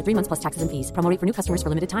 $45 up front for 3 months plus taxes and fees. Promo rate for new customers for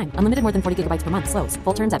limited time. Unlimited more than 40 gigabytes per month. Slows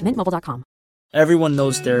full terms at mintmobile.com. Everyone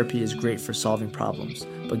knows therapy is great for solving problems,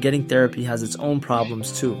 but getting therapy has its own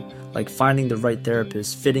problems too, like finding the right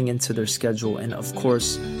therapist, fitting into their schedule, and of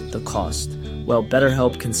course, the cost. Well,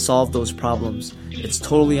 BetterHelp can solve those problems. It's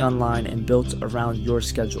totally online and built around your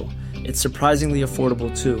schedule. It's surprisingly affordable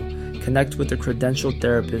too. Connect with a credentialed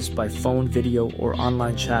therapist by phone, video, or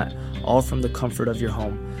online chat, all from the comfort of your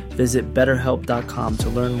home. Visit BetterHelp.com to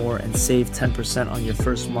learn more and save 10% on your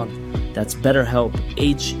first month. That's BetterHelp,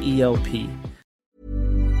 H-E-L-P.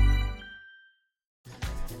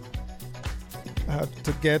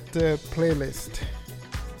 To get the playlist,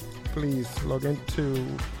 please log into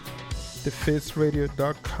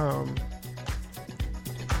thefaceradio.com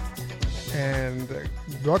and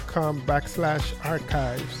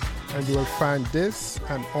 .com/archives, and you will find this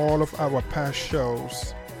and all of our past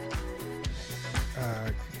shows.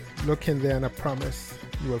 Look in there and I promise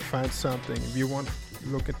you will find something. If you want to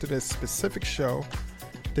look into this specific show,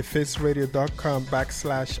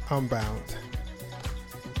 thefaceradio.com/unbound.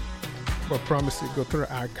 But I promise you, go through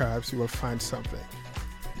the archives, you will find something.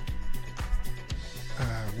 I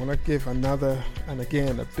want to give another, and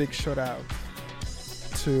again, a big shout out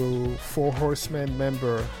to Four Horsemen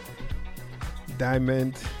member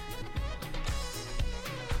Diamond.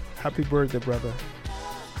 Happy birthday, brother.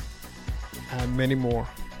 And many more.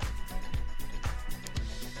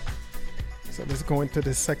 So let's go into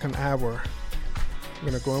the second hour. I'm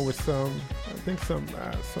gonna go in with some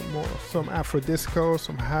Afro disco,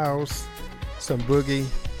 some house, some boogie.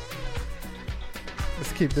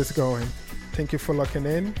 Let's keep this going. Thank you for locking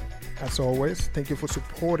in, as always. Thank you for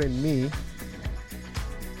supporting me.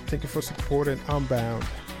 Thank you for supporting Unbound.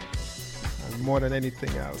 And more than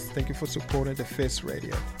anything else, thank you for supporting The Face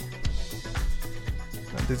Radio.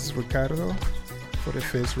 And this is Ricardo for The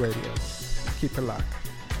Face Radio. Keep it locked.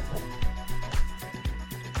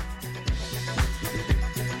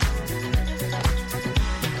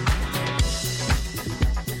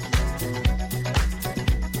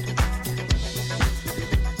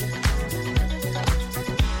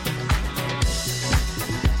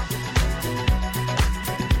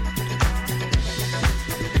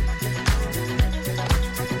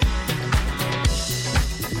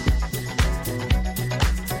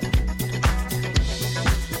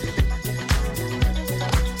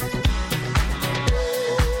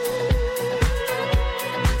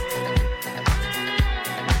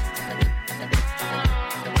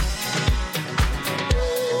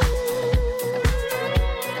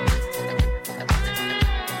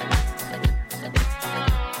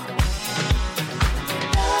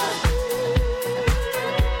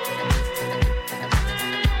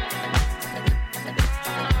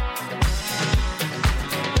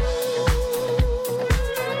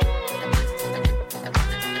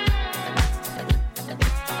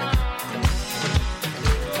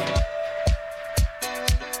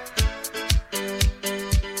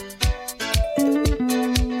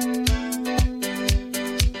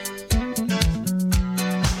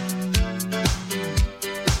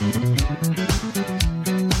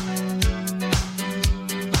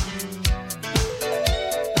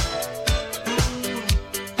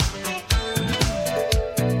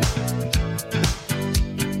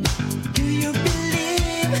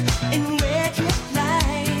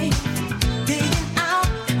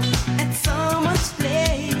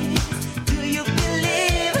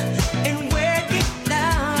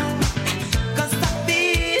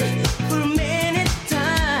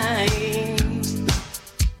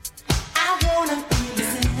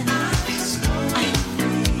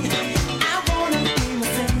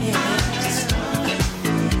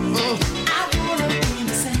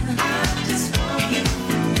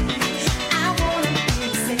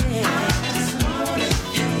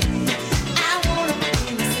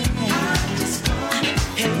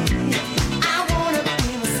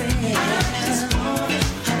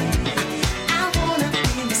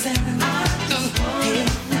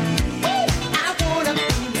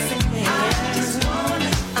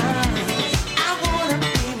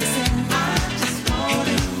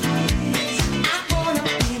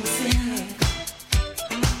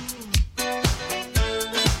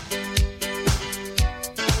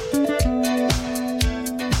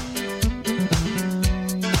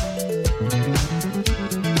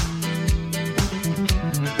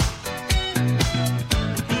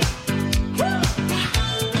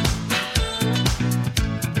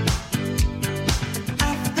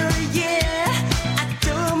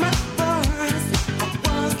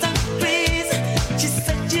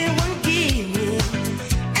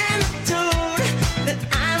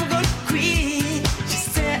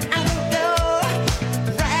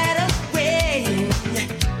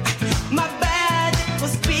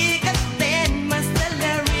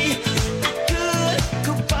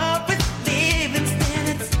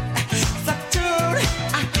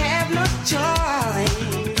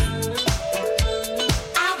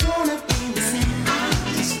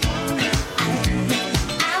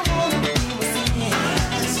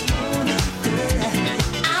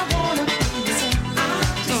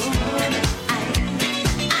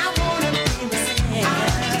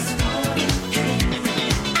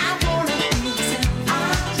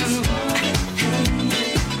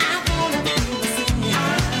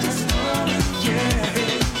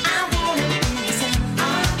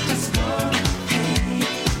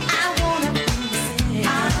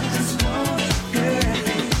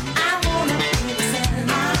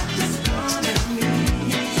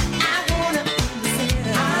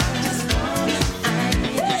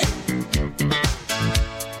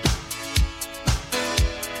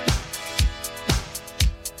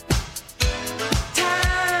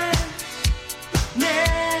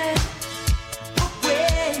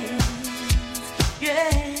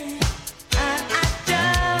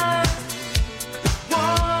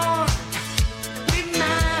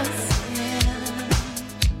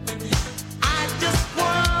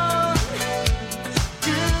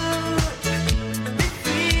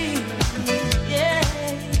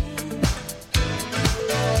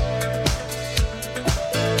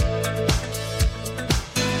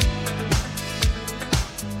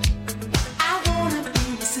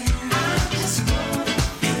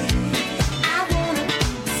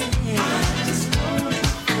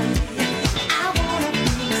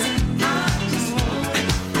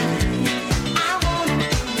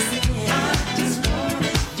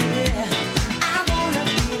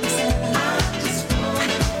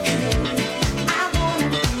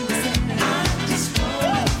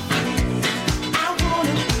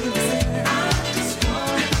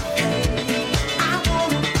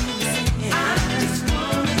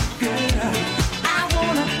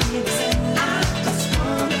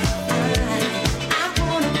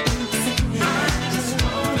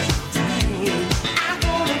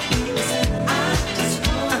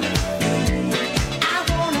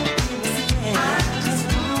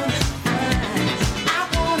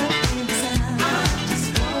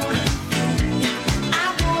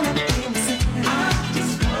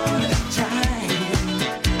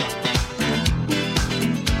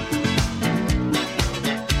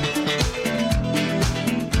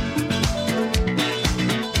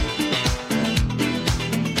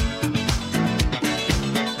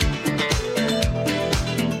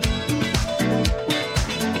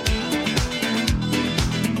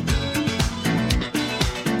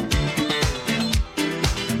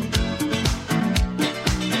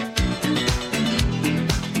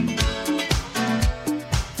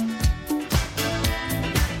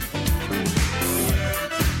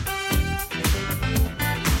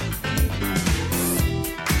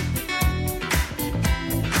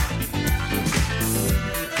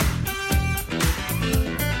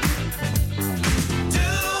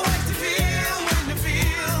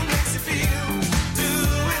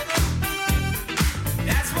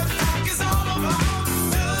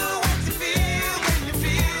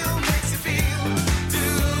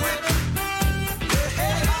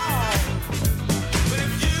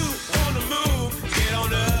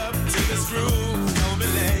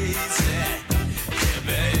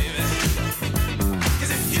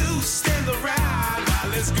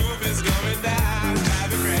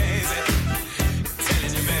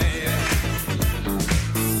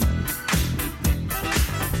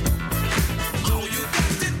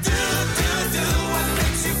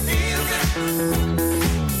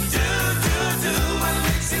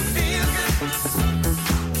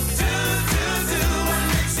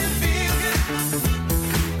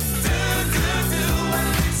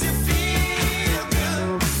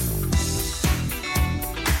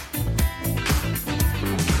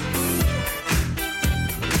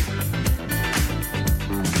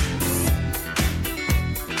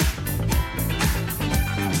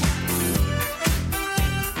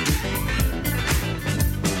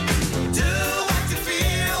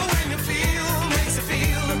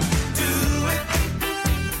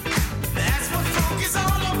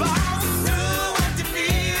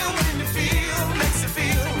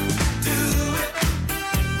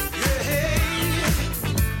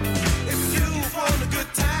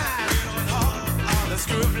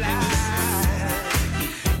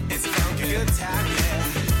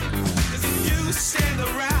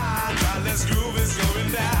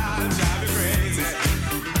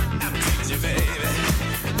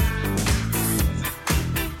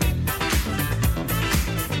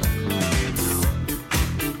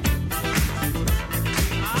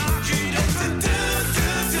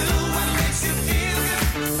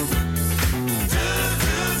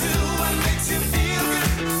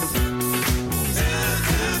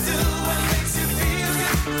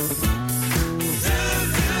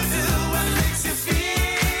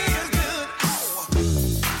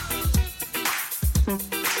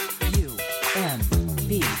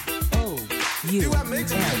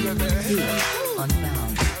 U-N-B-O-U-N-D.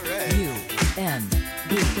 Unbound. U-N-B-O-U-N-D.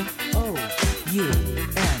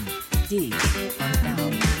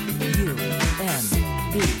 Unbound. U-N-B-O-U-N-D.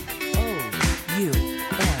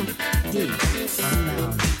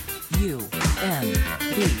 Unbound. U-N-B-O-U-N-D.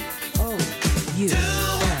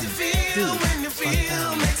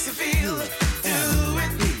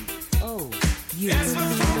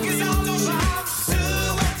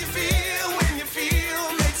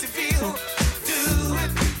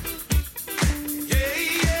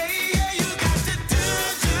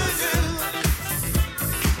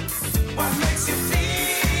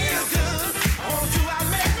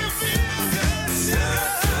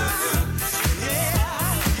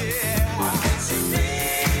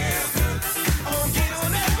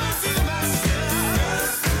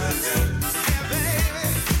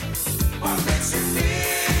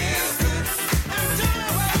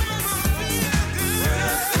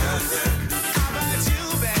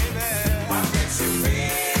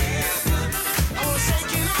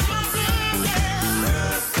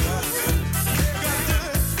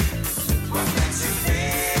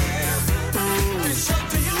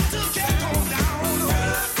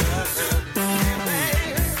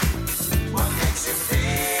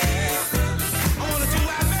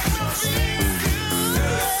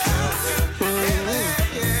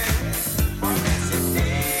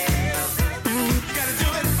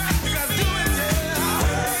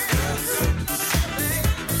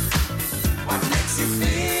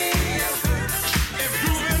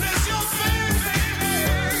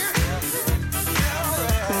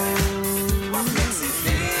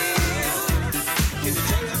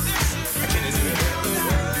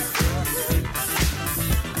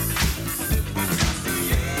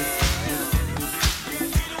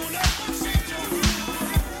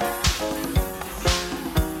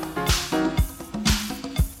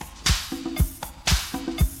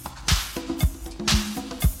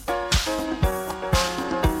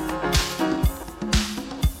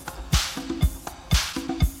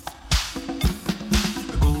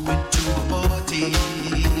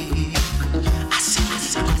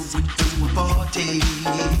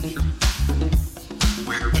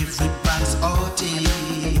 Where everybody's party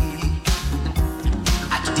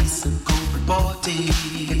at the disco party.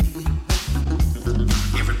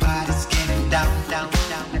 Everybody's getting down, down,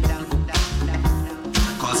 down, down, down, down.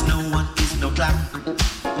 Cause no one is no clown.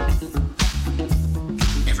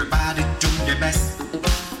 Everybody do their best.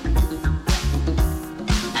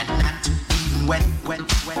 And not even wet, wet,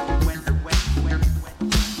 wet, wet, wet, wet, wet.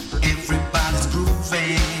 Everybody's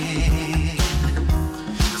grooving.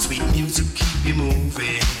 Sweet music keep you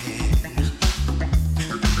moving.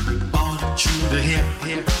 All through the hip,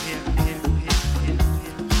 hip, hip, hip, hip, hip.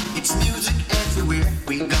 It's music everywhere.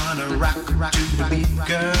 We gonna rock, rock to the beat,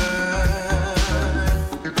 girl.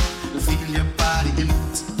 Feel your body in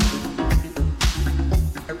it.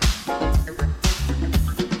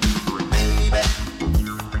 Baby,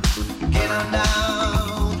 get on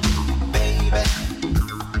down. Baby,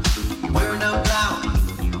 we're no clown.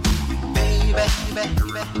 Baby,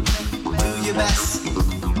 do your best.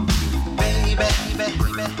 Baby,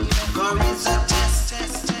 for it's a test,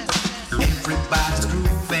 test, test. Everybody's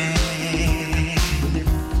grooving.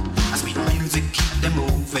 Sweet music keep them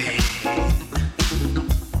moving.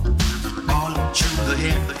 All through the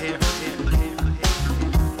hair, the hair, the hair, the hair, the hair.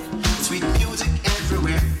 Sweet music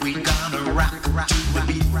everywhere. We gonna rock, rock to the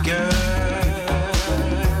beat, girl.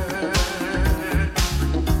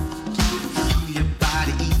 Feel your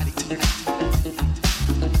body eat it.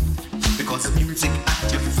 Because the music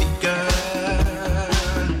at your feet, girl.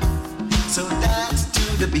 So dance to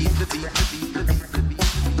the beat, the beat, the beat, the beat, the beat.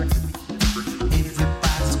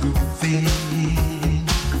 Everybody's grooving.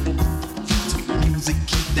 Sweet music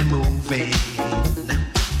keep them moving.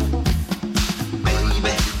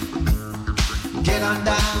 Baby, get on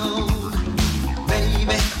down.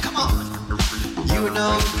 Baby, come on. You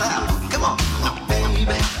know clown. Come on,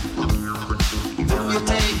 baby. Do your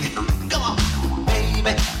thing. Come on,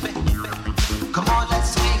 baby.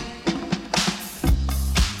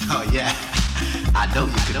 know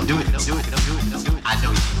you can do it. I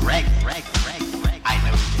know you can rag. I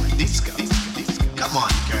know you can disco. Come on,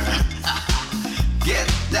 girl. Get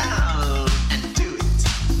down and do it.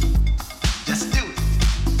 Just do it.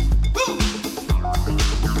 Woo!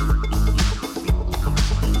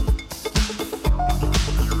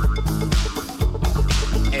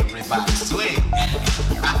 Everybody swing.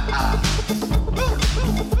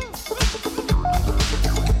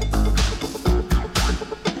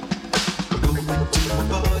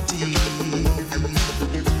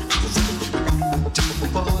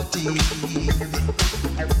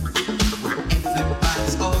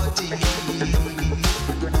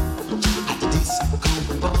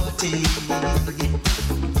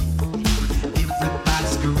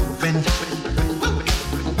 Everybody's grooving.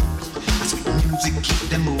 Sweet music keep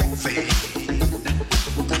them moving.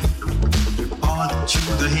 All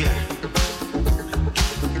through the hair.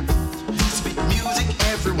 Sweet music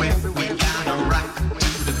everywhere. We gotta rock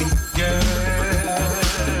to the beat, girl.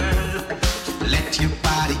 Let your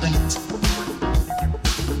body eat.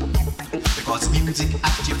 Because music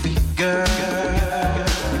at your feet, girl.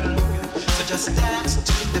 So just dance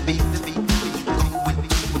to the beat. Go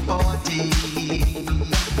with a party.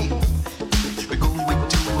 We're going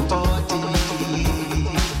to a party.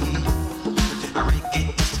 A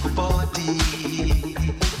reggae disco party.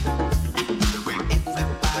 Where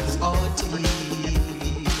everybody's party.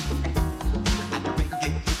 At a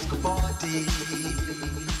reggae disco party.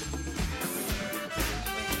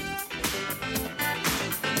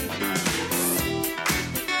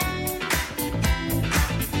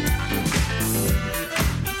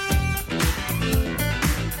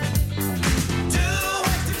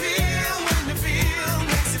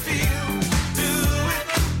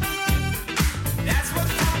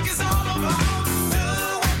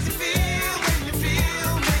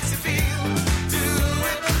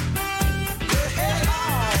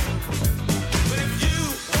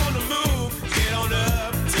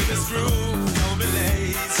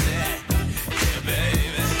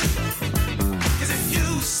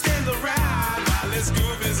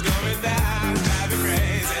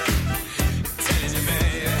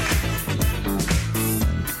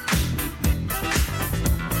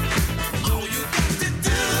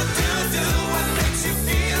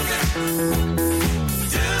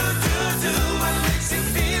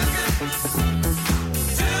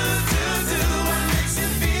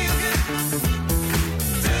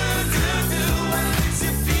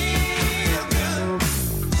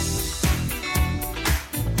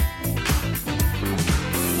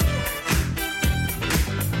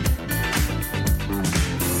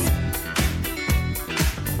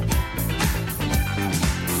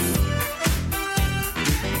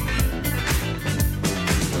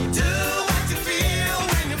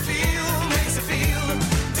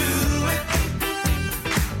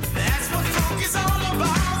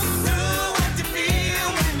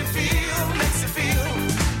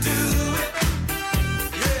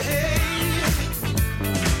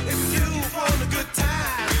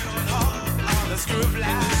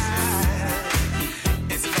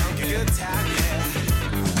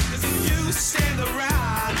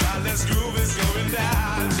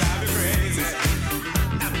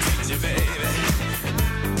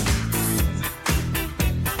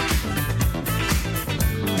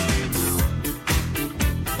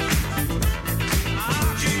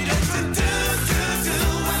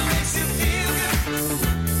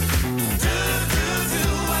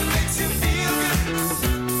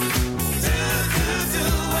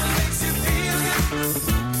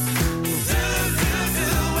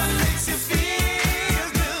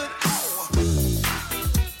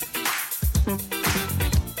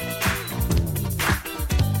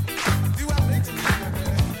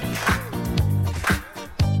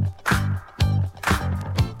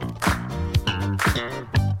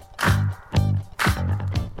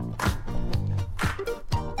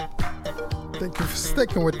 Thank you for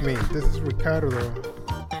sticking with me. This is Ricardo,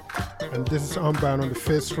 and this is Unbound on the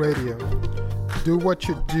Face Radio. Do What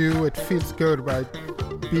You Do, It Feels Good by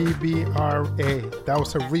BBRA. That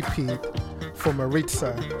was a repeat for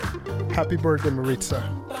Maritza. Happy birthday, Maritza.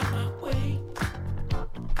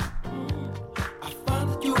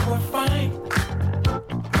 You were fine.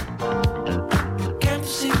 You came to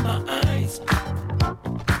see my eyes.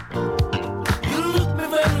 You look me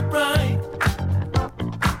very bright.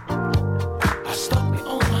 I stopped me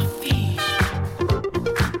on my feet.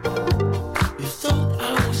 You thought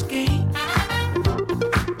I was gay,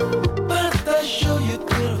 but I show you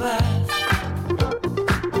clear eyes,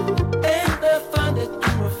 and I find that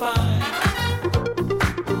you were fine.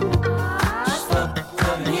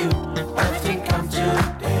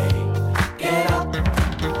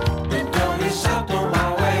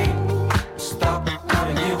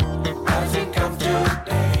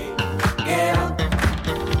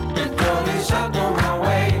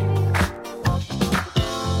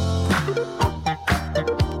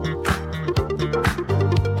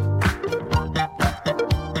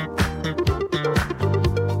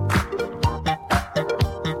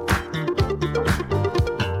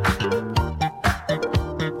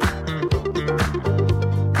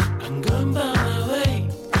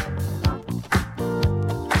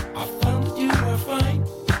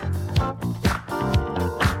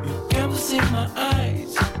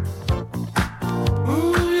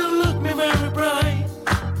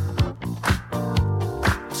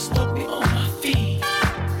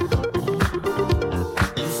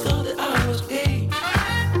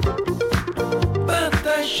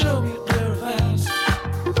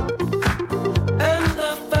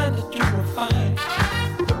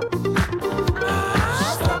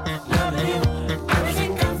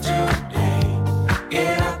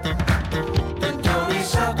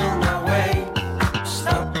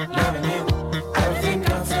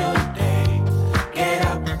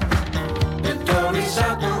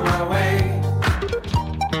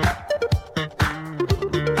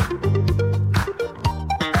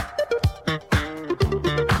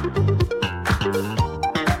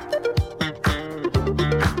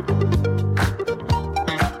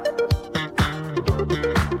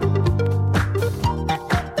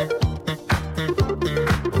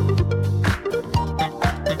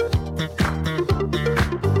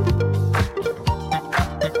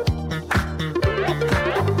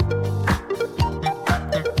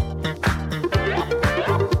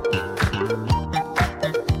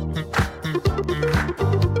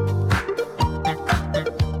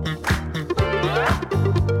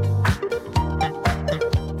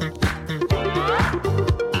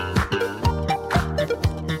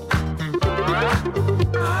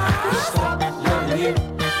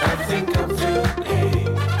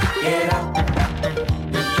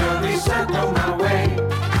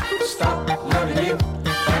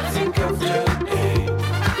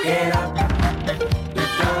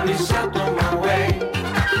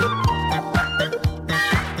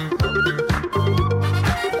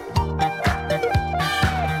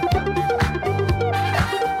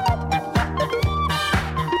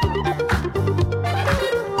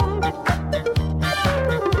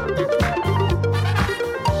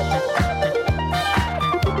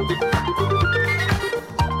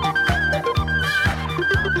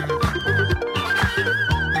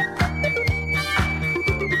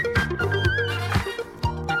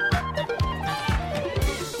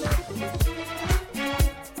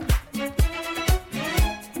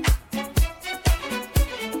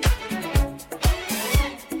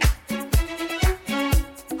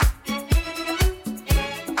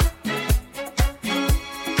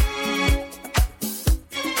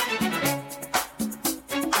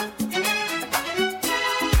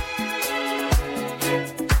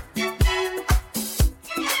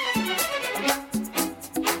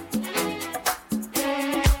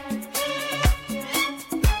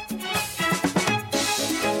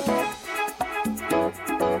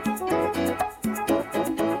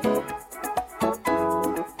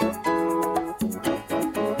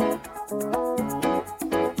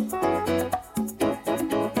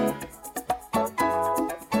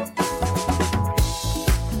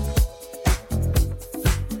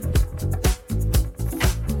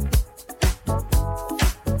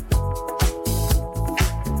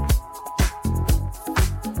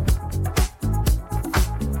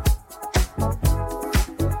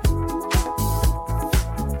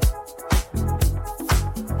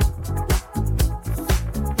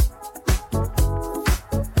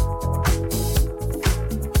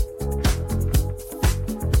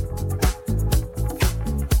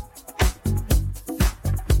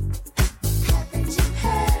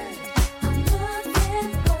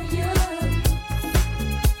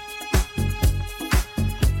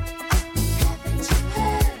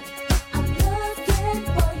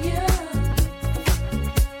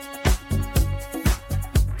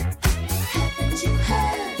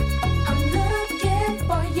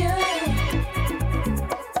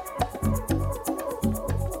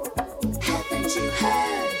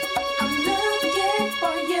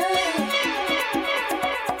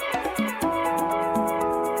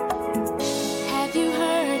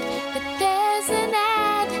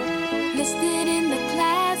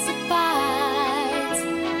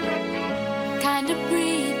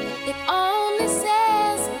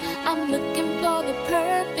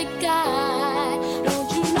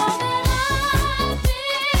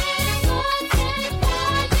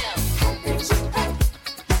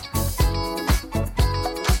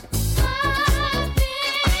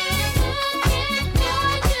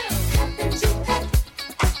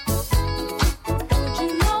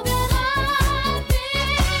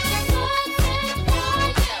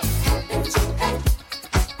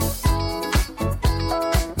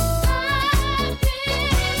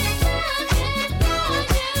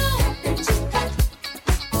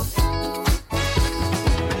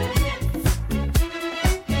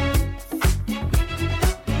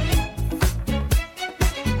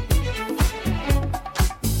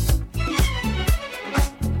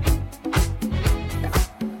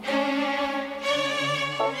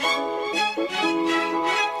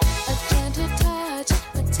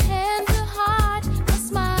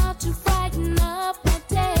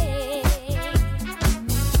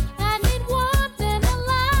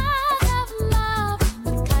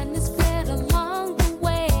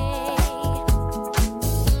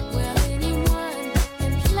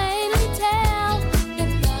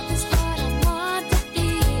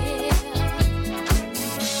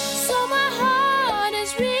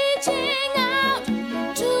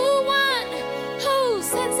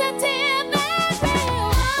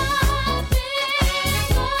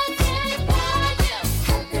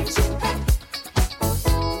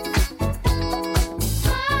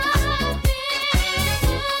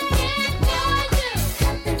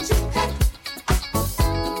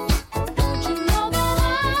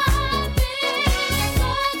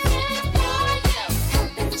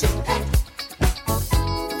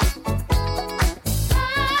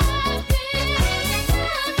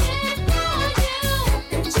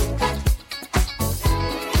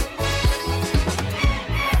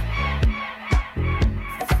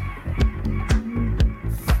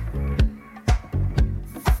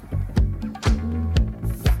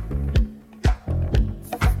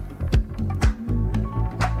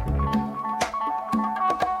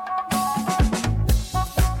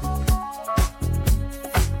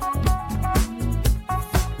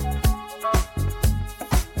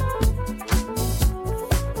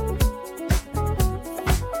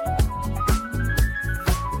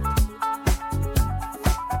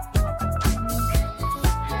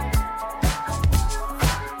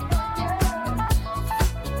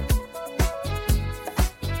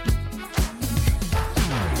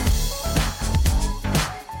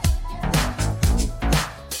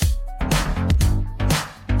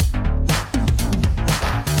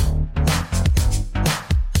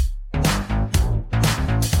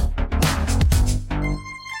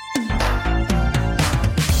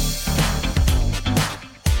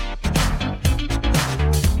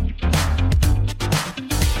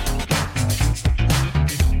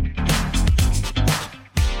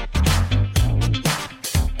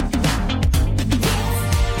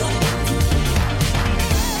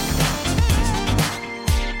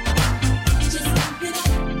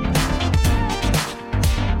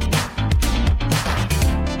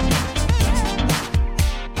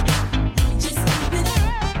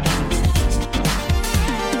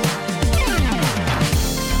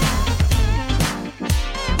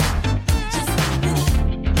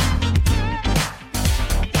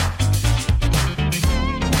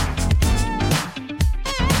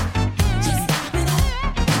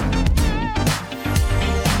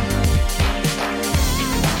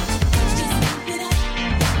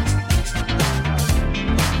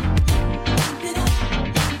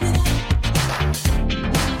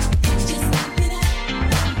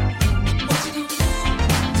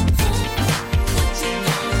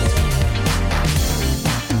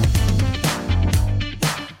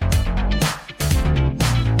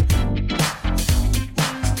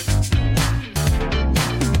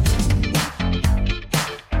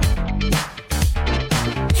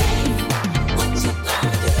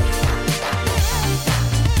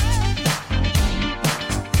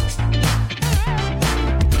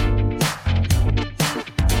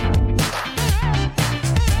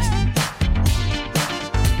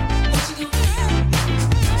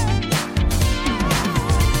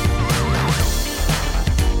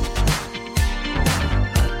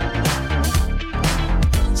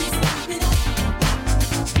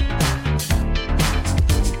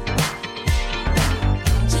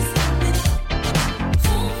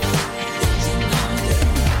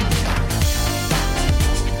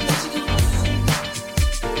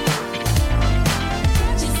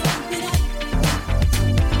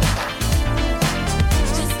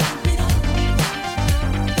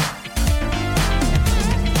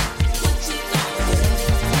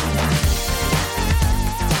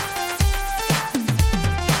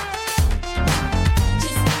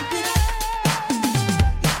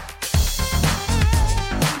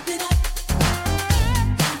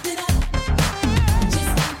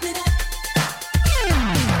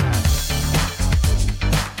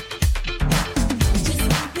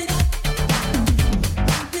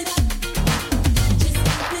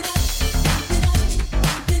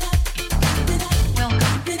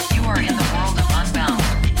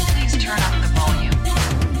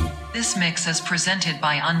 is presented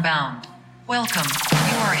by Unbound. Welcome,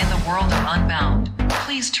 you are in the world of Unbound.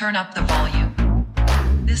 Please turn up the volume.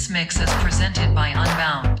 This mix is presented by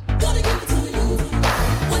Unbound.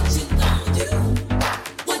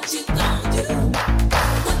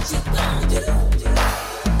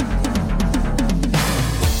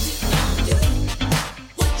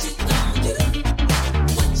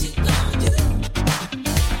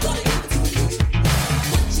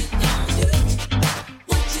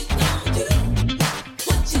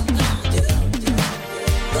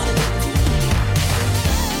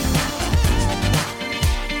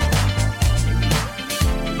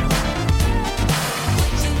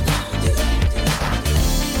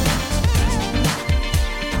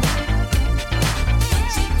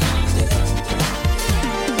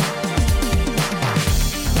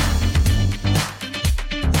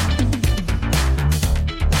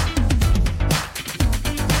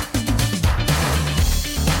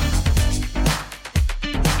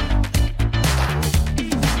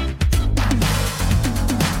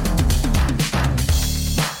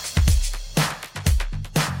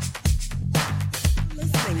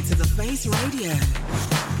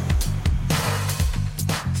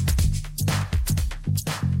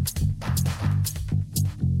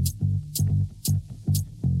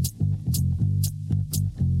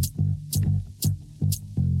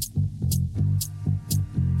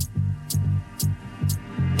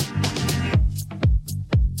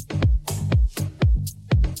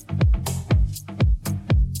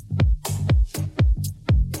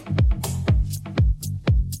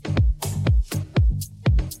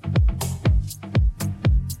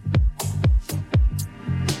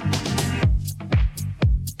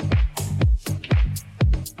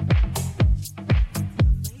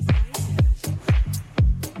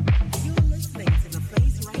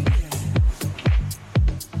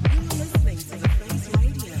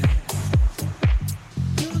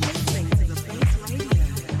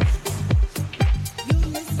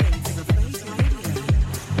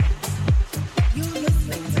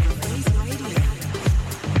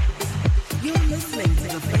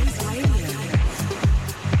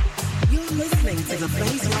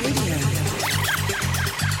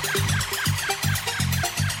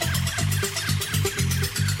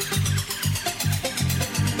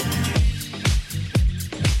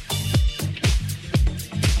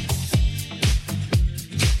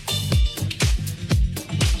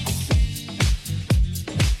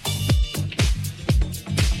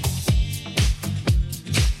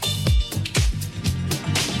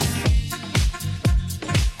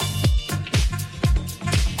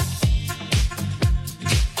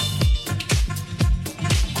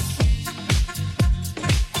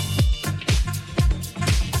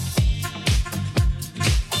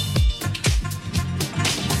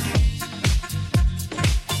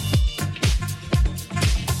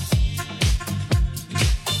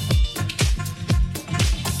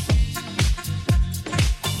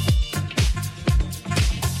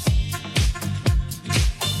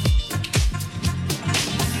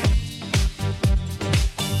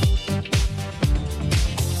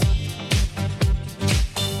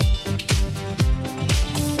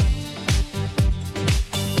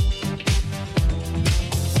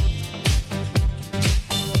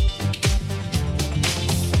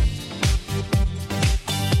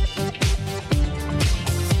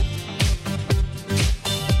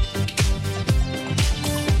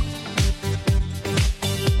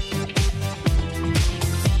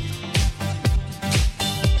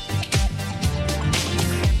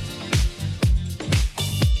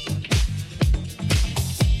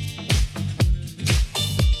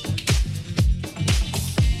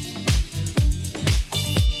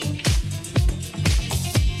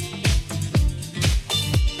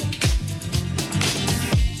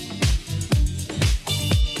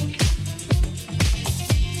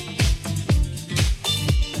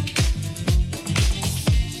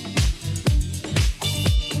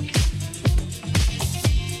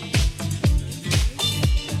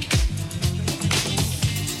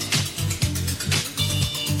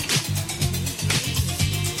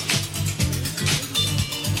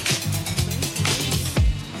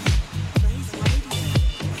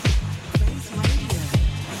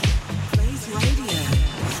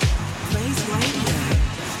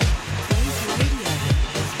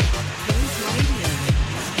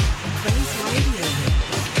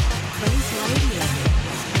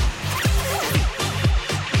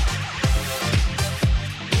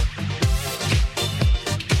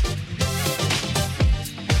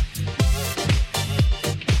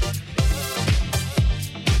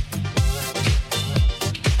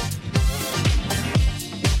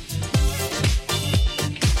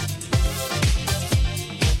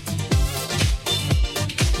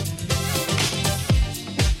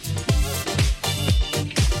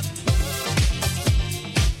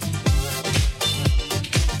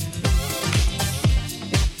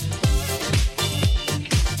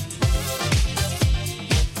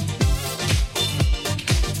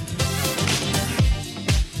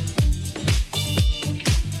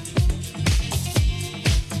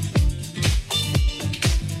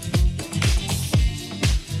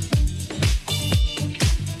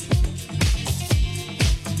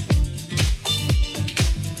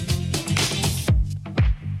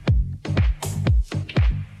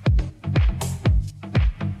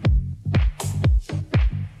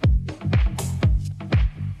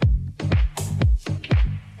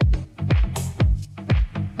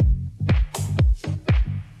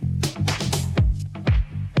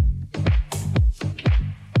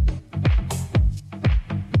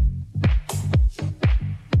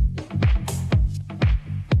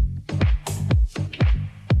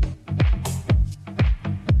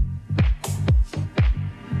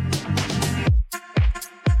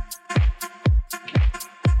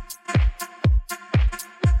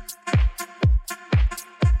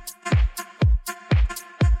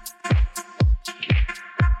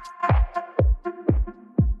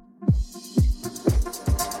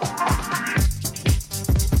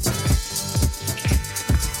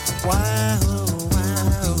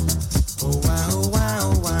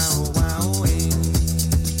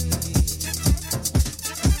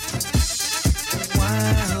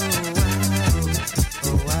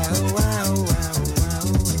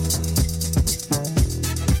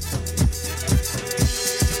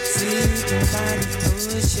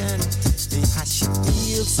 how she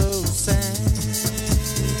feels so sad.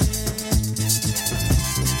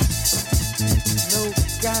 No,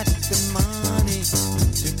 got the money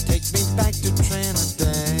to take me back to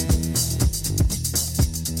Trinidad.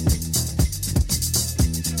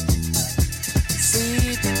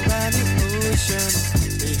 Sitting by the ocean,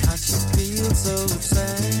 how she feels so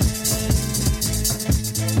sad.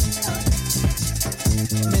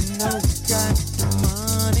 Me no got the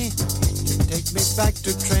money to take me back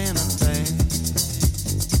to Trinidad.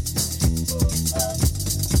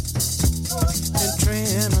 In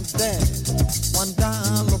Trinidad, $1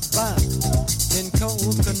 buy 10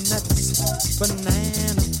 coconuts,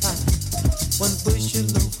 banana pie, 1 bushel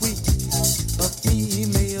of wheat, a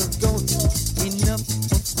female goat, enough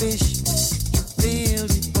of fish to fill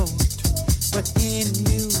the boat. But in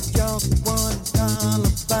New York,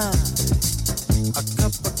 $1 buy a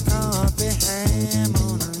cup of coffee, ham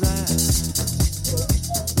on a ride.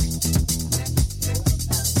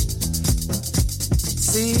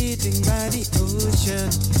 Sitting by the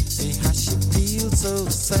ocean, see how she feels so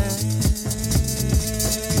sad.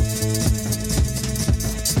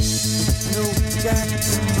 No, got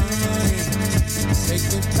the money, take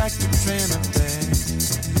me back to Trinidad.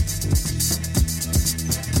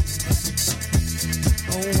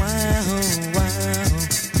 Oh wow, wow,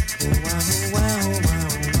 oh wow, wow, wow, wow,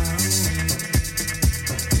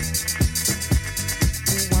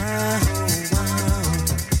 wow,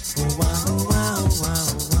 oh wow, wow, wow,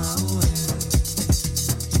 wow.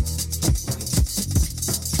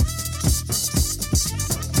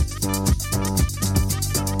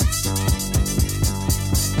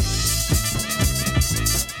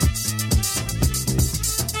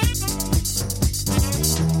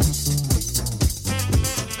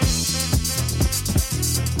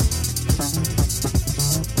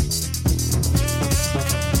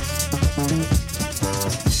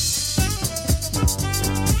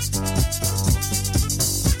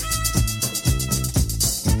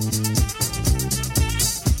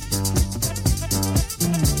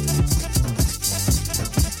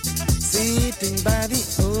 Sitting by the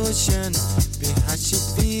ocean, be how she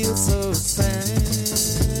feels so sad.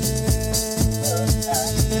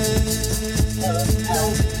 No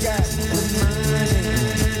got the money,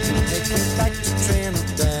 take me back to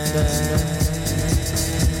Trinidad.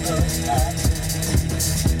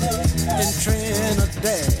 In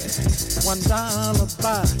Trinidad, $1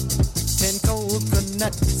 buy 10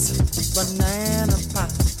 coconuts, banana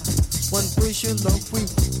pie, 1 bushel of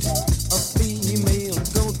wheat, a female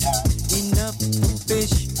goat, enough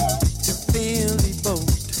fish to fill the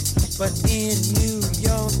boat. But in New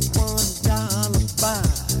York, $1 buy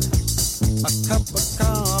a cup of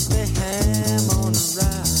coffee, ham on a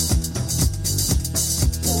ride.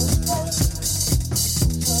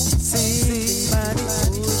 Sitting by the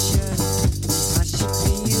ocean, how she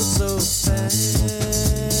feels so sad.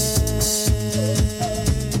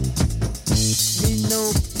 Me no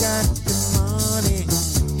got the money,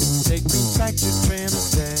 take me back to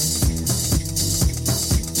Trinidad.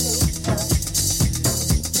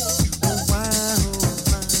 Oh wow,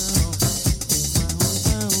 wow, oh wow, wow, oh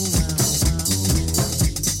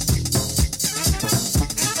wow,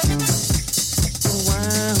 wow,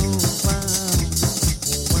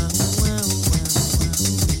 wow,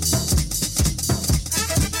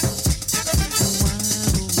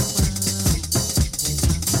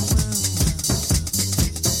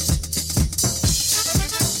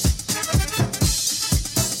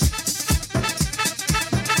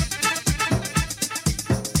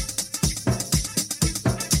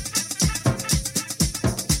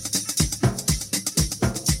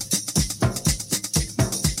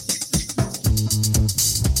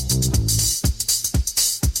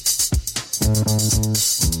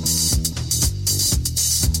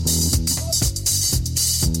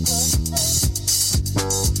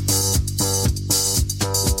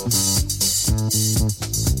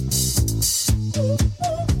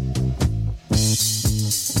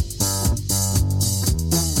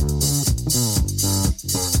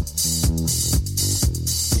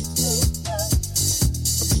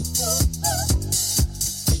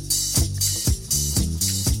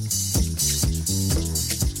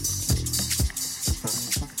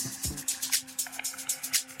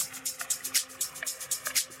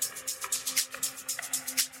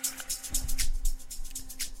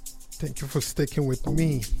 Thank you for sticking with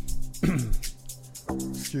me.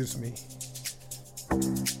 Excuse me.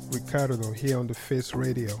 Ricardo here on the Face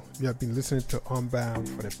Radio. You have been listening to Unbound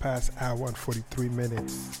for the past hour and 43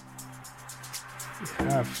 minutes. We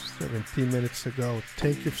have 17 minutes to go.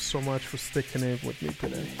 Thank you so much for sticking in with me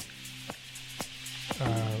today.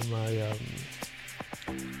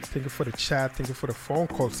 Thank you for the chat. Thank you for the phone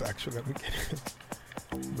calls, actually. Let me get it.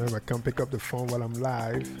 Remember, I can't pick up the phone while I'm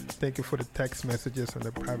live. Thank you for the text messages on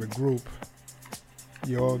the private group.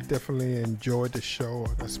 You all definitely enjoyed the show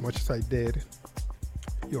as much as I did.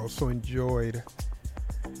 You also enjoyed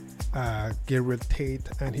Gabriel Tate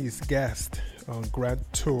and his guest on Grand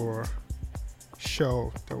Tour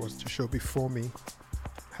show. That was the show before me.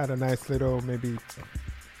 Had a nice little maybe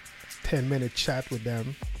 10-minute chat with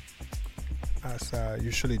them, as I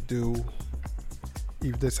usually do.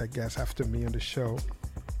 If this, I guess, after me on the show.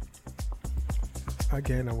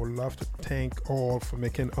 Again, I would love to thank all for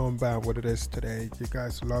making Unbound what it is today. You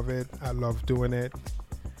guys love it. I love doing it.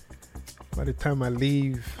 By the time I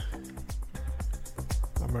leave,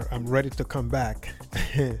 I'm ready to come back.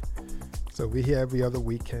 So we're here every other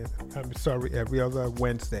weekend. Every other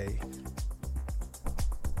Wednesday.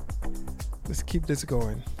 Let's keep this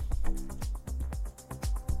going.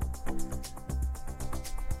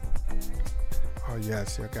 Oh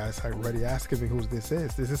yes, you guys are already asking me who this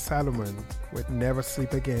is. This is Solomon with Never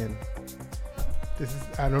Sleep Again. This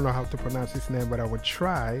is, I don't know how to pronounce his name, but I would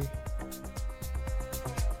try.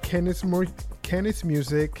 Kenny's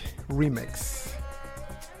Music Remix.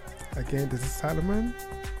 Again, this is Solomon,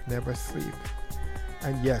 Never Sleep.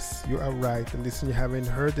 And yes, you are right. And listen, you haven't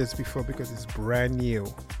heard this before because it's brand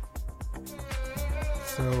new.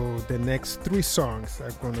 So the next 3 songs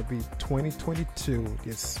are going to be 2022.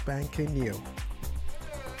 They're spanking new.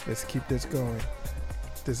 Let's keep this going.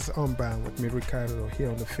 This is Unbound with me, Ricardo, here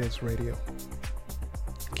on the Face Radio.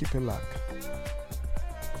 Keep it locked.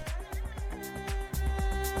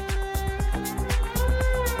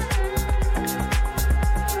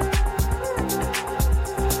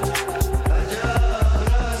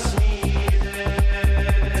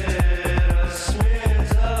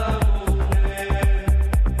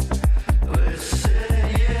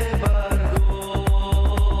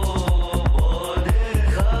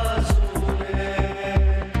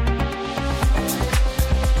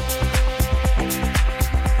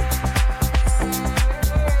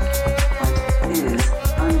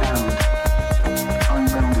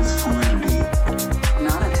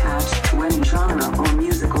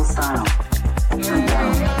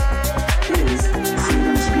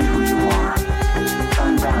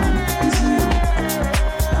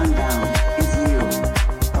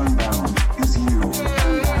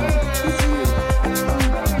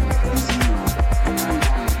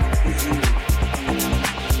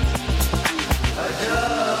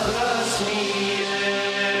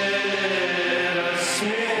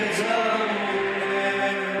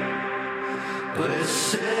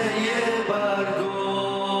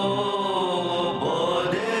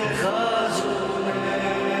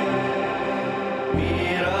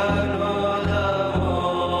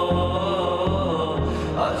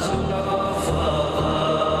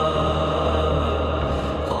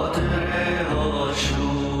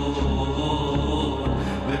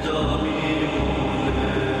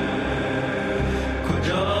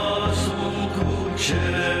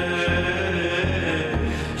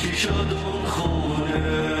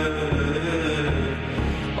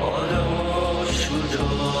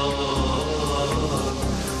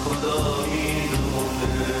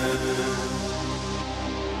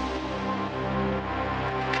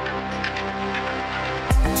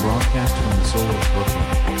 Broadcast from the soul of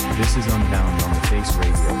Brooklyn, this is Unbound on the Face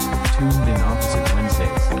Radio. Tuned in opposite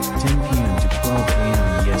Wednesdays, 10 p.m. to 12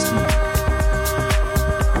 a.m. EST.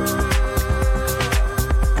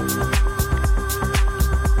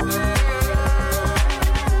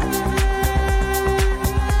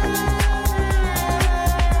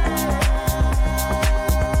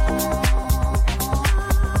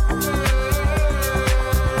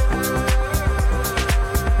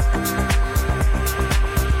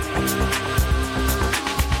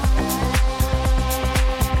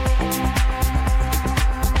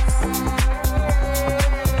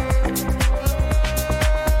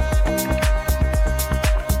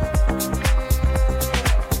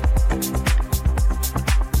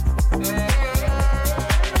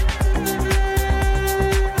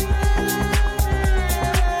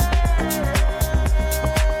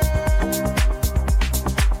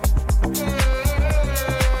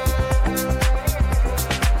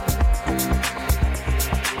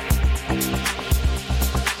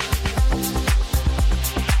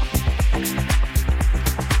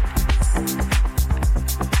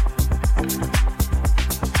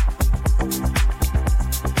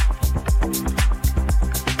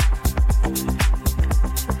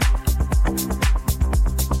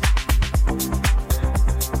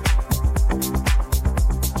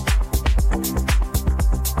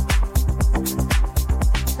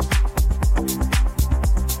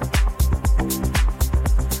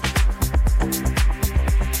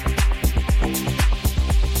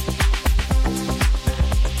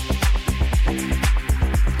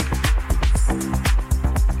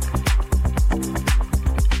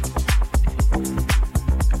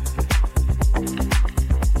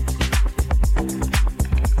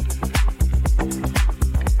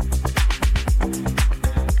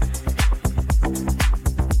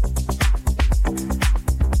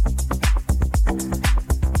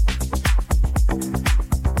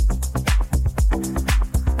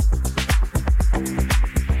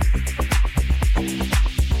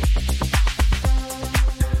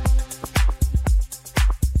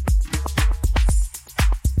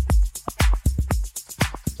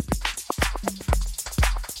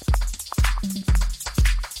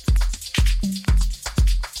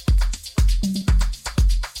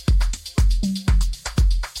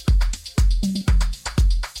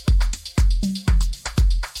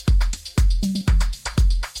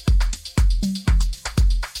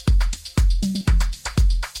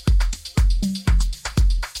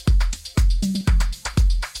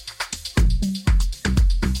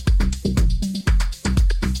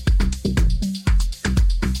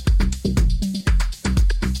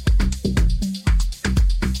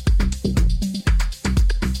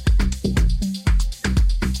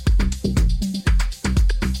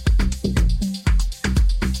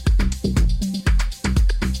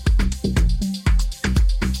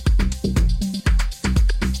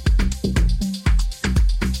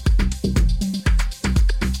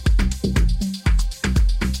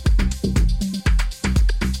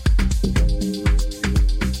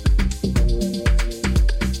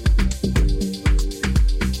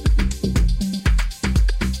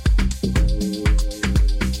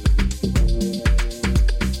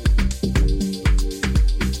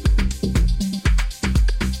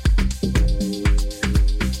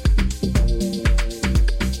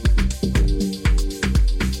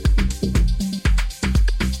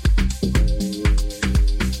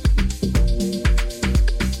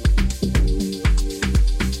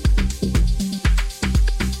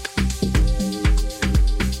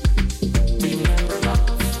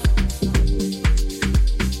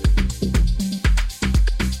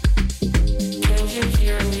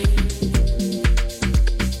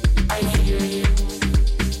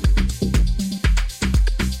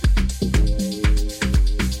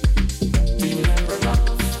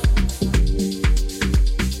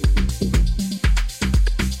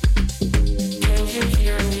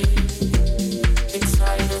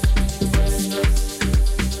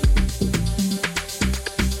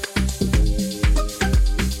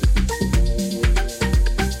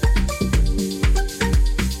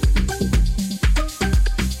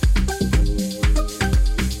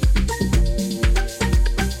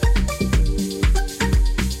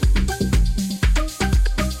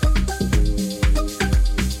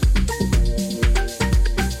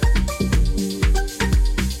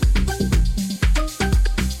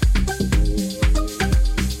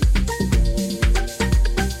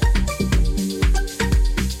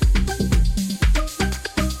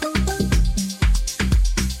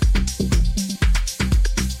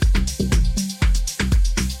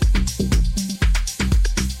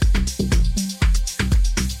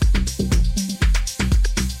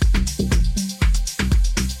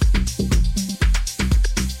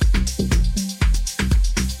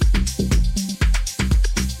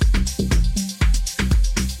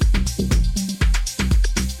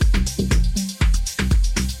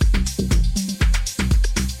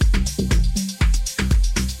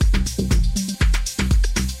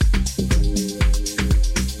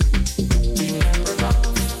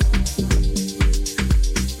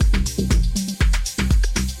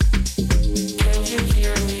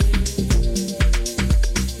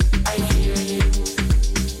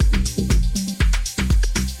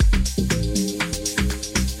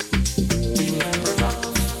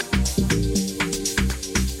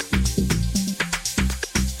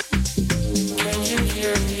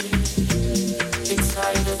 hear me?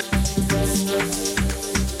 Excited, restless.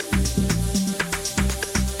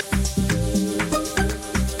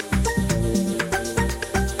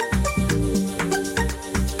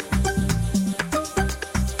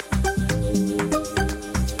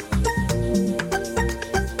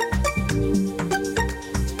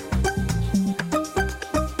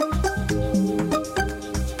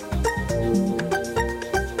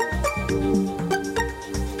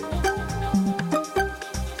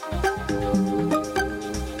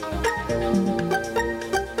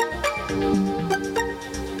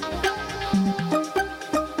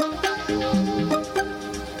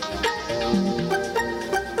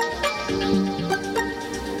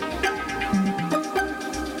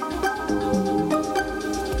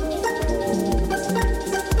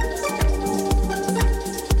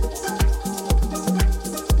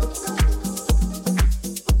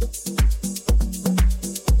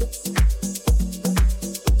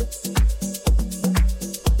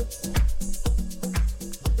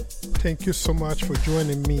 Thank you so much for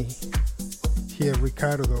joining me here,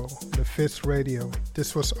 Ricardo, the Face Radio.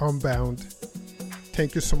 This was Unbound.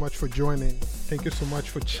 Thank you so much for joining. Thank you so much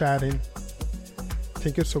for chatting.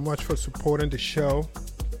 Thank you so much for supporting the show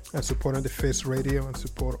and supporting the Face Radio and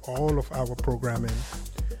support all of our programming.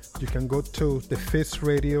 You can go to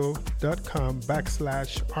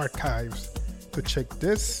thefaceradio.com/archives to check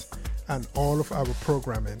this and all of our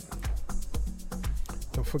programming.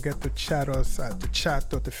 Don't forget to chat us at the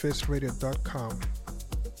chat.thefaceradio.com.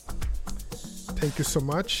 Thank you so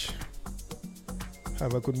much.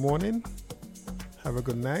 Have a good morning. Have a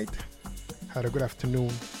good night. Have a good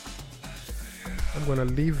afternoon. I'm going to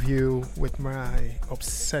leave you with my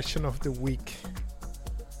obsession of the week.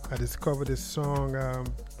 I discovered this song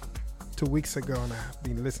 2 weeks ago and I've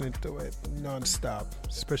been listening to it non-stop,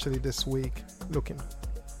 especially this week. Looking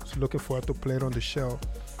forward to play it on the show.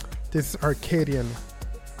 This is Arcadian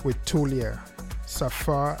with Tulia,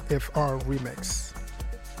 Safar FR remix.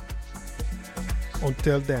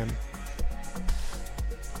 Until then,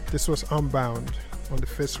 this was Unbound on the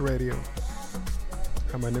Face Radio,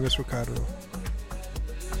 and my name is Ricardo.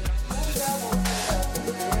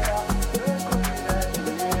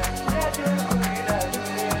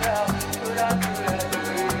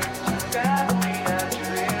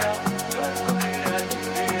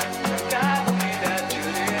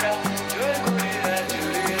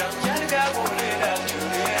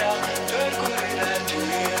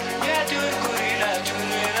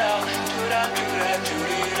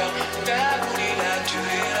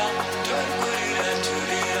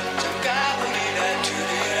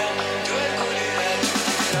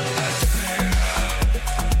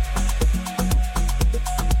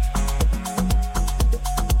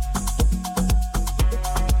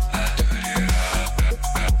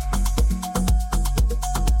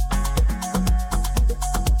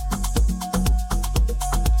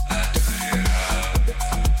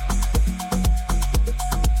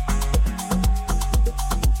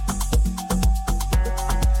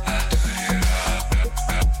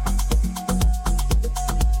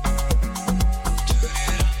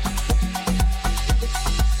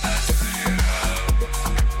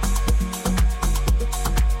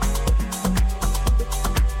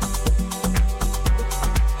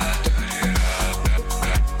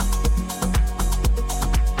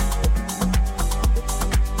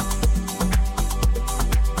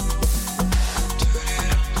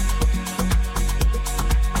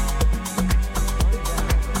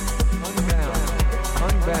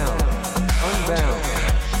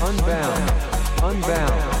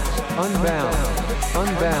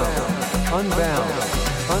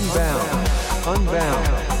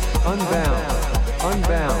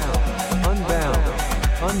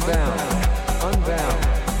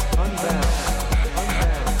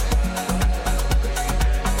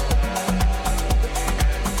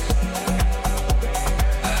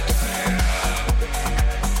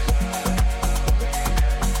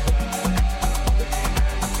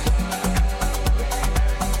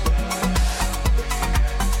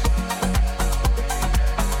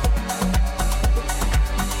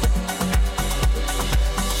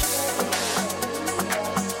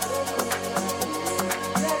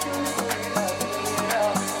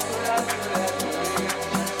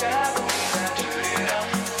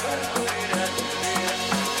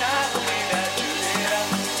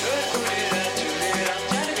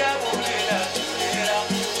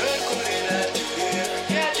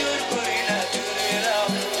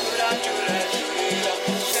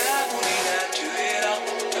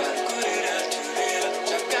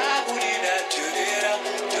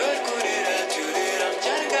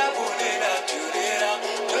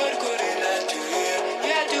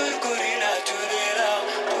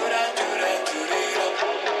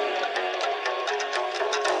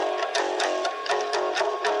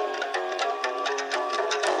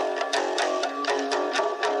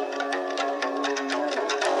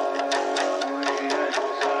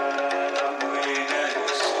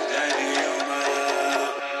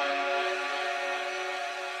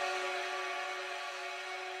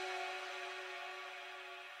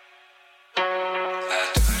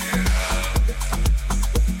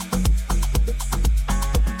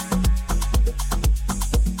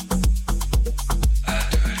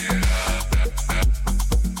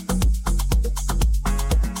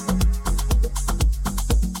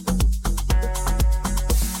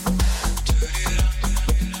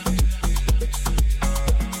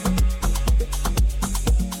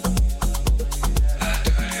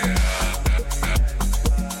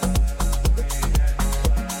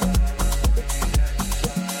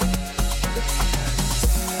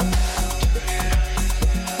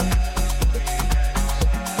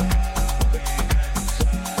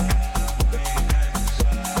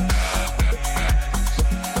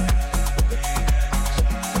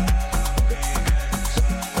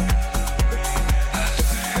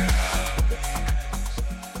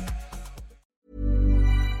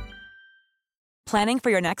 Planning for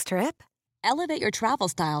your next trip? Elevate your travel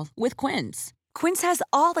style with Quince. Quince has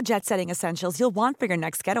all the jet-setting essentials you'll want for your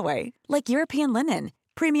next getaway, like European linen,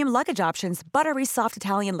 premium luggage options, buttery soft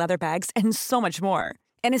Italian leather bags, and so much more.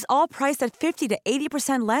 And is all priced at 50 to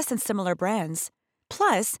 80% less than similar brands.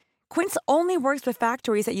 Plus, Quince only works with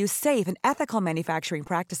factories that use safe and ethical manufacturing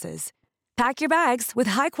practices. Pack your bags with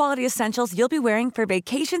high-quality essentials you'll be wearing for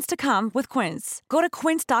vacations to come with Quince. Go to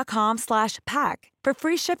quince.com/pack for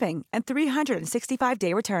free shipping and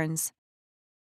 365-day returns.